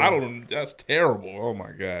just that's terrible. Oh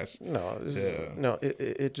my gosh. No,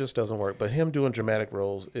 it just doesn't work. But him doing dramatic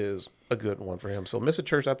roles is a good one for him. So Mr.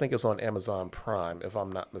 Church, I think it's on Amazon Prime, if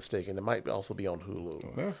I'm not mistaken. It might also be on Hulu.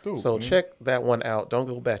 Oh, that's dope. So check that one out. Don't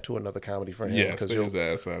go back to another comedy for him because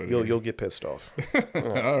you'll get pissed off.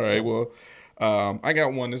 All right. Well, I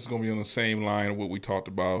got one. This is going to be on the same line of what we talked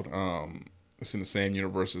about. It's in the same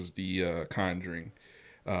universe as the Conjuring,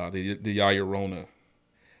 the Ya Llorona.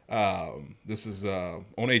 This is on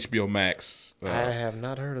HBO Max. I have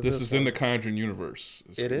not heard of this. This is in the Conjuring universe.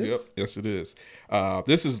 It is? Yep. Yes, it is.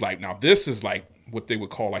 This is like what they would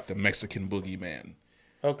call like the Mexican boogeyman.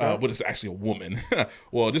 Okay. But it's actually a woman.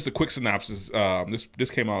 Well, just a quick synopsis.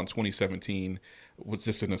 This came out in 2017. Was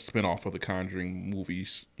just in a spinoff of the Conjuring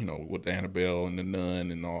movies, with Annabelle and the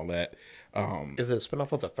Nun and all that. Is it a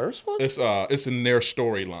spinoff of the first one? It's in their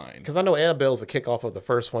storyline. Because I know Annabelle's a kickoff of the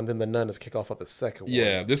first one, then the Nun is a kickoff of the second one.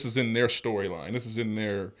 Yeah, this is in their storyline. This is in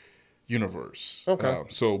their universe. Okay.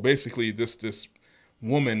 So basically, this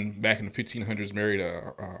woman back in the 1500s married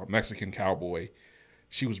a Mexican cowboy.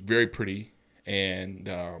 She was very pretty, and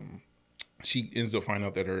she ends up finding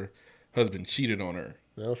out that her husband cheated on her.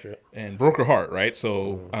 No shit. And broke her heart, right?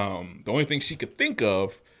 So the only thing she could think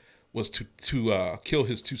of was to kill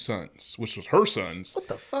his 2 sons, which was her sons. What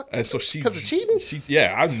the fuck? And so she, because of cheating.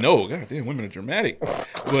 Yeah, I know. God damn, women are dramatic.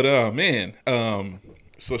 But man,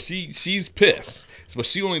 so she's pissed. But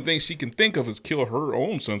she only thing she can think of is kill her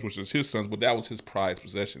own sons, which is his sons. But that was his prized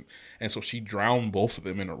possession, and so she drowned both of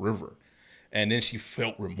them in a river. And then she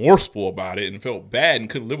felt remorseful about it and felt bad and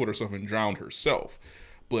couldn't live with herself and drowned herself.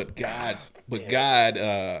 But God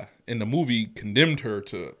in the movie condemned her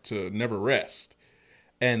to never rest.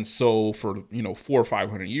 And so for 400 or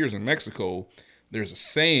 500 years in Mexico, there's a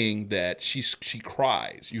saying that she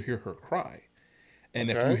cries. You hear her cry.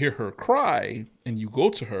 And if you hear her cry and you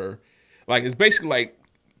go to her, like it's basically like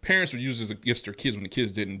parents would use this against their kids when the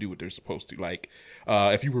kids didn't do what they're supposed to. Like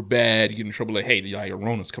if you were bad, you get in trouble. Like, hey, the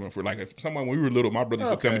Llorona's coming for. Like if someone when we were little, my brother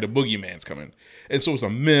used to tell me the boogeyman's coming. And so it's a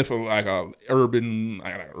myth of like a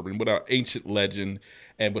ancient legend.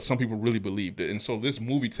 But some people really believed it. And so this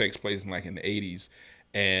movie takes place in the 80s.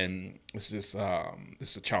 And this is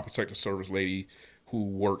a child protective service lady who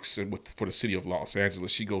works for the city of Los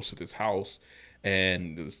Angeles. She goes to this house,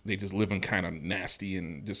 and they just living kind of nasty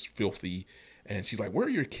and just filthy. And she's like, "Where are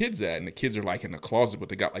your kids at?" And the kids are like in the closet, but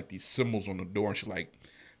they got like these symbols on the door. And she's like,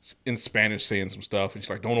 in Spanish, saying some stuff. And she's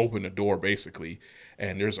like, "Don't open the door," basically.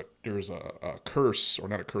 And there's a curse, or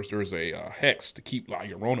not a curse. There's a hex to keep La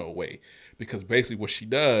Llorona away, because basically what she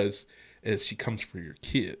does is she comes for your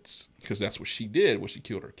kids, because that's what she did when she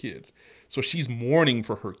killed her kids. So she's mourning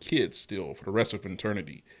for her kids still for the rest of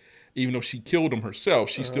eternity. Even though she killed them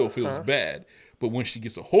herself, she still feels bad. But when she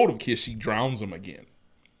gets a hold of kids, she drowns them again.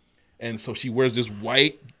 And so she wears this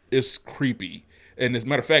white. It's creepy. And as a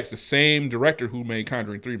matter of fact, it's the same director who made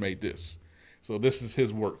Conjuring 3 made this. So this is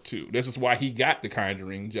his work too. This is why he got the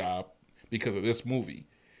Conjuring job, because of this movie.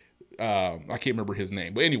 I can't remember his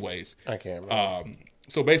name. But anyways. I can't remember.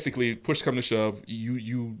 So basically, push come to shove,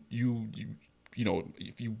 you know,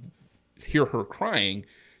 if you hear her crying,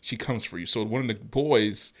 she comes for you. So one of the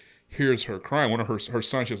boys hears her crying. One of her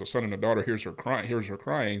sons, she has a son and a daughter, hears her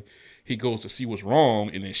crying. He goes to see what's wrong,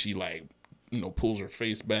 and then she pulls her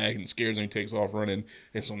face back and scares him and takes off running.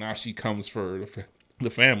 And so now she comes for the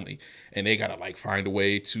family, and they gotta find a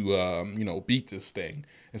way to beat this thing.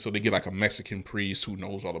 And so they get a Mexican priest who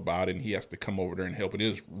knows all about it, and he has to come over there and help. It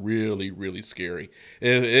is really, really scary.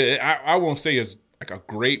 I won't say it's a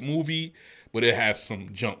great movie, but it has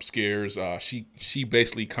some jump scares. She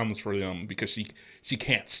basically comes for them because she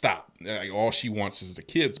can't stop. All she wants is the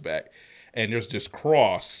kids back. And there's this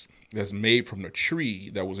cross that's made from the tree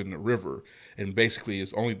that was in the river, and basically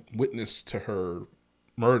is only witness to her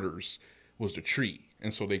murders was the tree.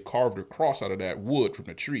 And so they carved a cross out of that wood from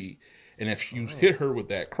the tree. And if you hit her with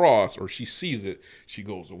that cross, or she sees it, she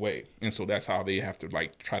goes away. And so that's how they have to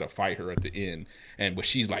try to fight her at the end. But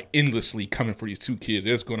she's endlessly coming for these 2 kids.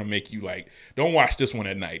 It's going to make you don't watch this one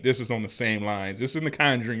at night. This is on the same lines. This is in the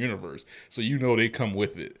Conjuring universe. So they come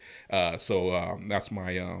with it. So that's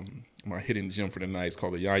my hidden gem for the night. It's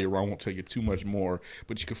called the Llorona. I won't tell you too much more,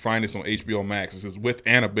 but you can find this on HBO Max. This is with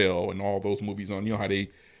Annabelle and all those movies on. You know how they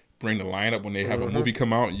bring the lineup when they have a movie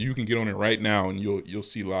come out? You can get on it right now, and you'll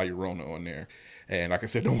see La Llorona on there. And like I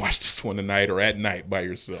said, don't watch this one tonight or at night by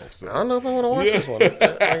yourself. So I don't know if I want to watch this one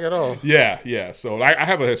at all. Yeah. So I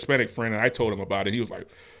have a Hispanic friend, and I told him about it. He was like,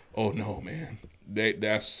 "Oh no, man,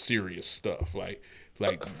 that's serious stuff." Like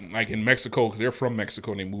in Mexico, because they're from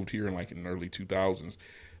Mexico and they moved here in the early 2000s.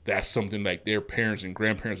 That's something their parents and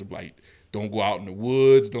grandparents would don't go out in the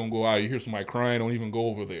woods, don't go out. You hear somebody crying, don't even go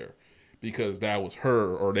over there, because that was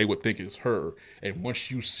her, or they would think it's her. And once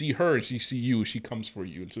you see her and she see you, she comes for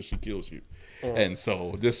you until she kills you. And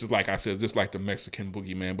so this is, like I said, just like the Mexican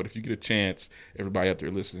boogeyman. But if you get a chance, everybody out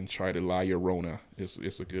there listening, try to La Llorona.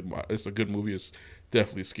 It's a good movie. It's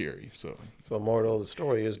definitely scary. So moral of the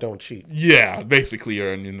story is don't cheat. Yeah, basically.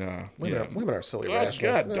 Women are silly rascals.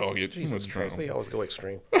 God dog it. Jesus Christ, they always go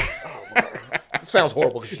extreme. It sounds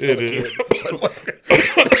horrible because you killed a kid.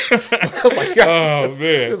 I was like, oh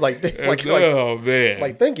man, it was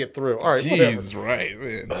man, think it through. All right, jeez, right,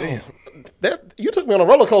 man. Damn. That you took me on a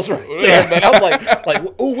roller coaster right there, man. I was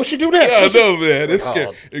like, ooh, what she do next? Yeah, no, man, it's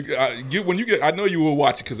scary. I know you will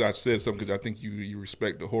watch it because I've said something, because I think you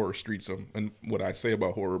respect the horror streets and what I say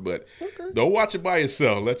about horror, but don't watch it by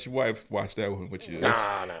yourself. Let your wife watch that one with you.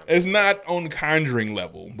 Nah. It's not on Conjuring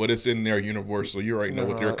level, but it's in their universe, so you already know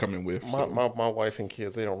what they're coming with. My wife and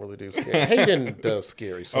kids, they don't really do scary. Hayden does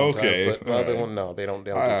scary sometimes, but the other one, no, they don't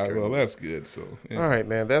do scary. Well, that's good. So all right,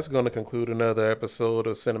 man, that's going to conclude another episode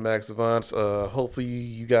of Cinemax Savants. hopefully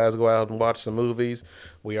you guys go out and watch some movies.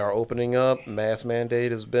 We are opening up. Mask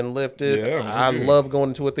mandate has been lifted. Yeah, I love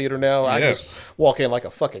going to a theater now. Yes. I just walk in like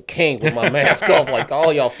a fucking king with my mask off, like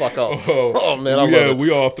all y'all fuck off. Oh man, I love it.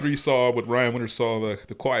 We all three saw with Ryan Winter saw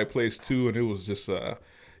the Quiet Place 2, and it was just a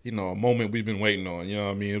moment we've been waiting on. You know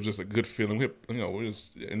what I mean? It was just a good feeling. We was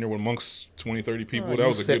in there amongst 20, 30 people. That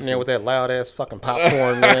was a sitting there with that loud ass fucking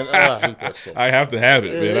popcorn, man. I hate that shit. I have to have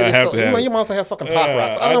it, man. I have to have it. You must have fucking Pop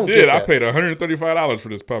Rocks. I don't get that. I paid $135 for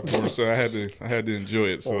this popcorn, so I had to enjoy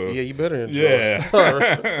it. So yeah, you better enjoy it.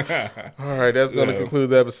 All right, that's going to conclude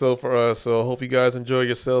the episode for us. So I hope you guys enjoy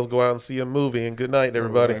yourselves. Go out and see a movie, and good night,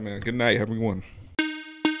 everybody. All right, man. Good night. Have a good one.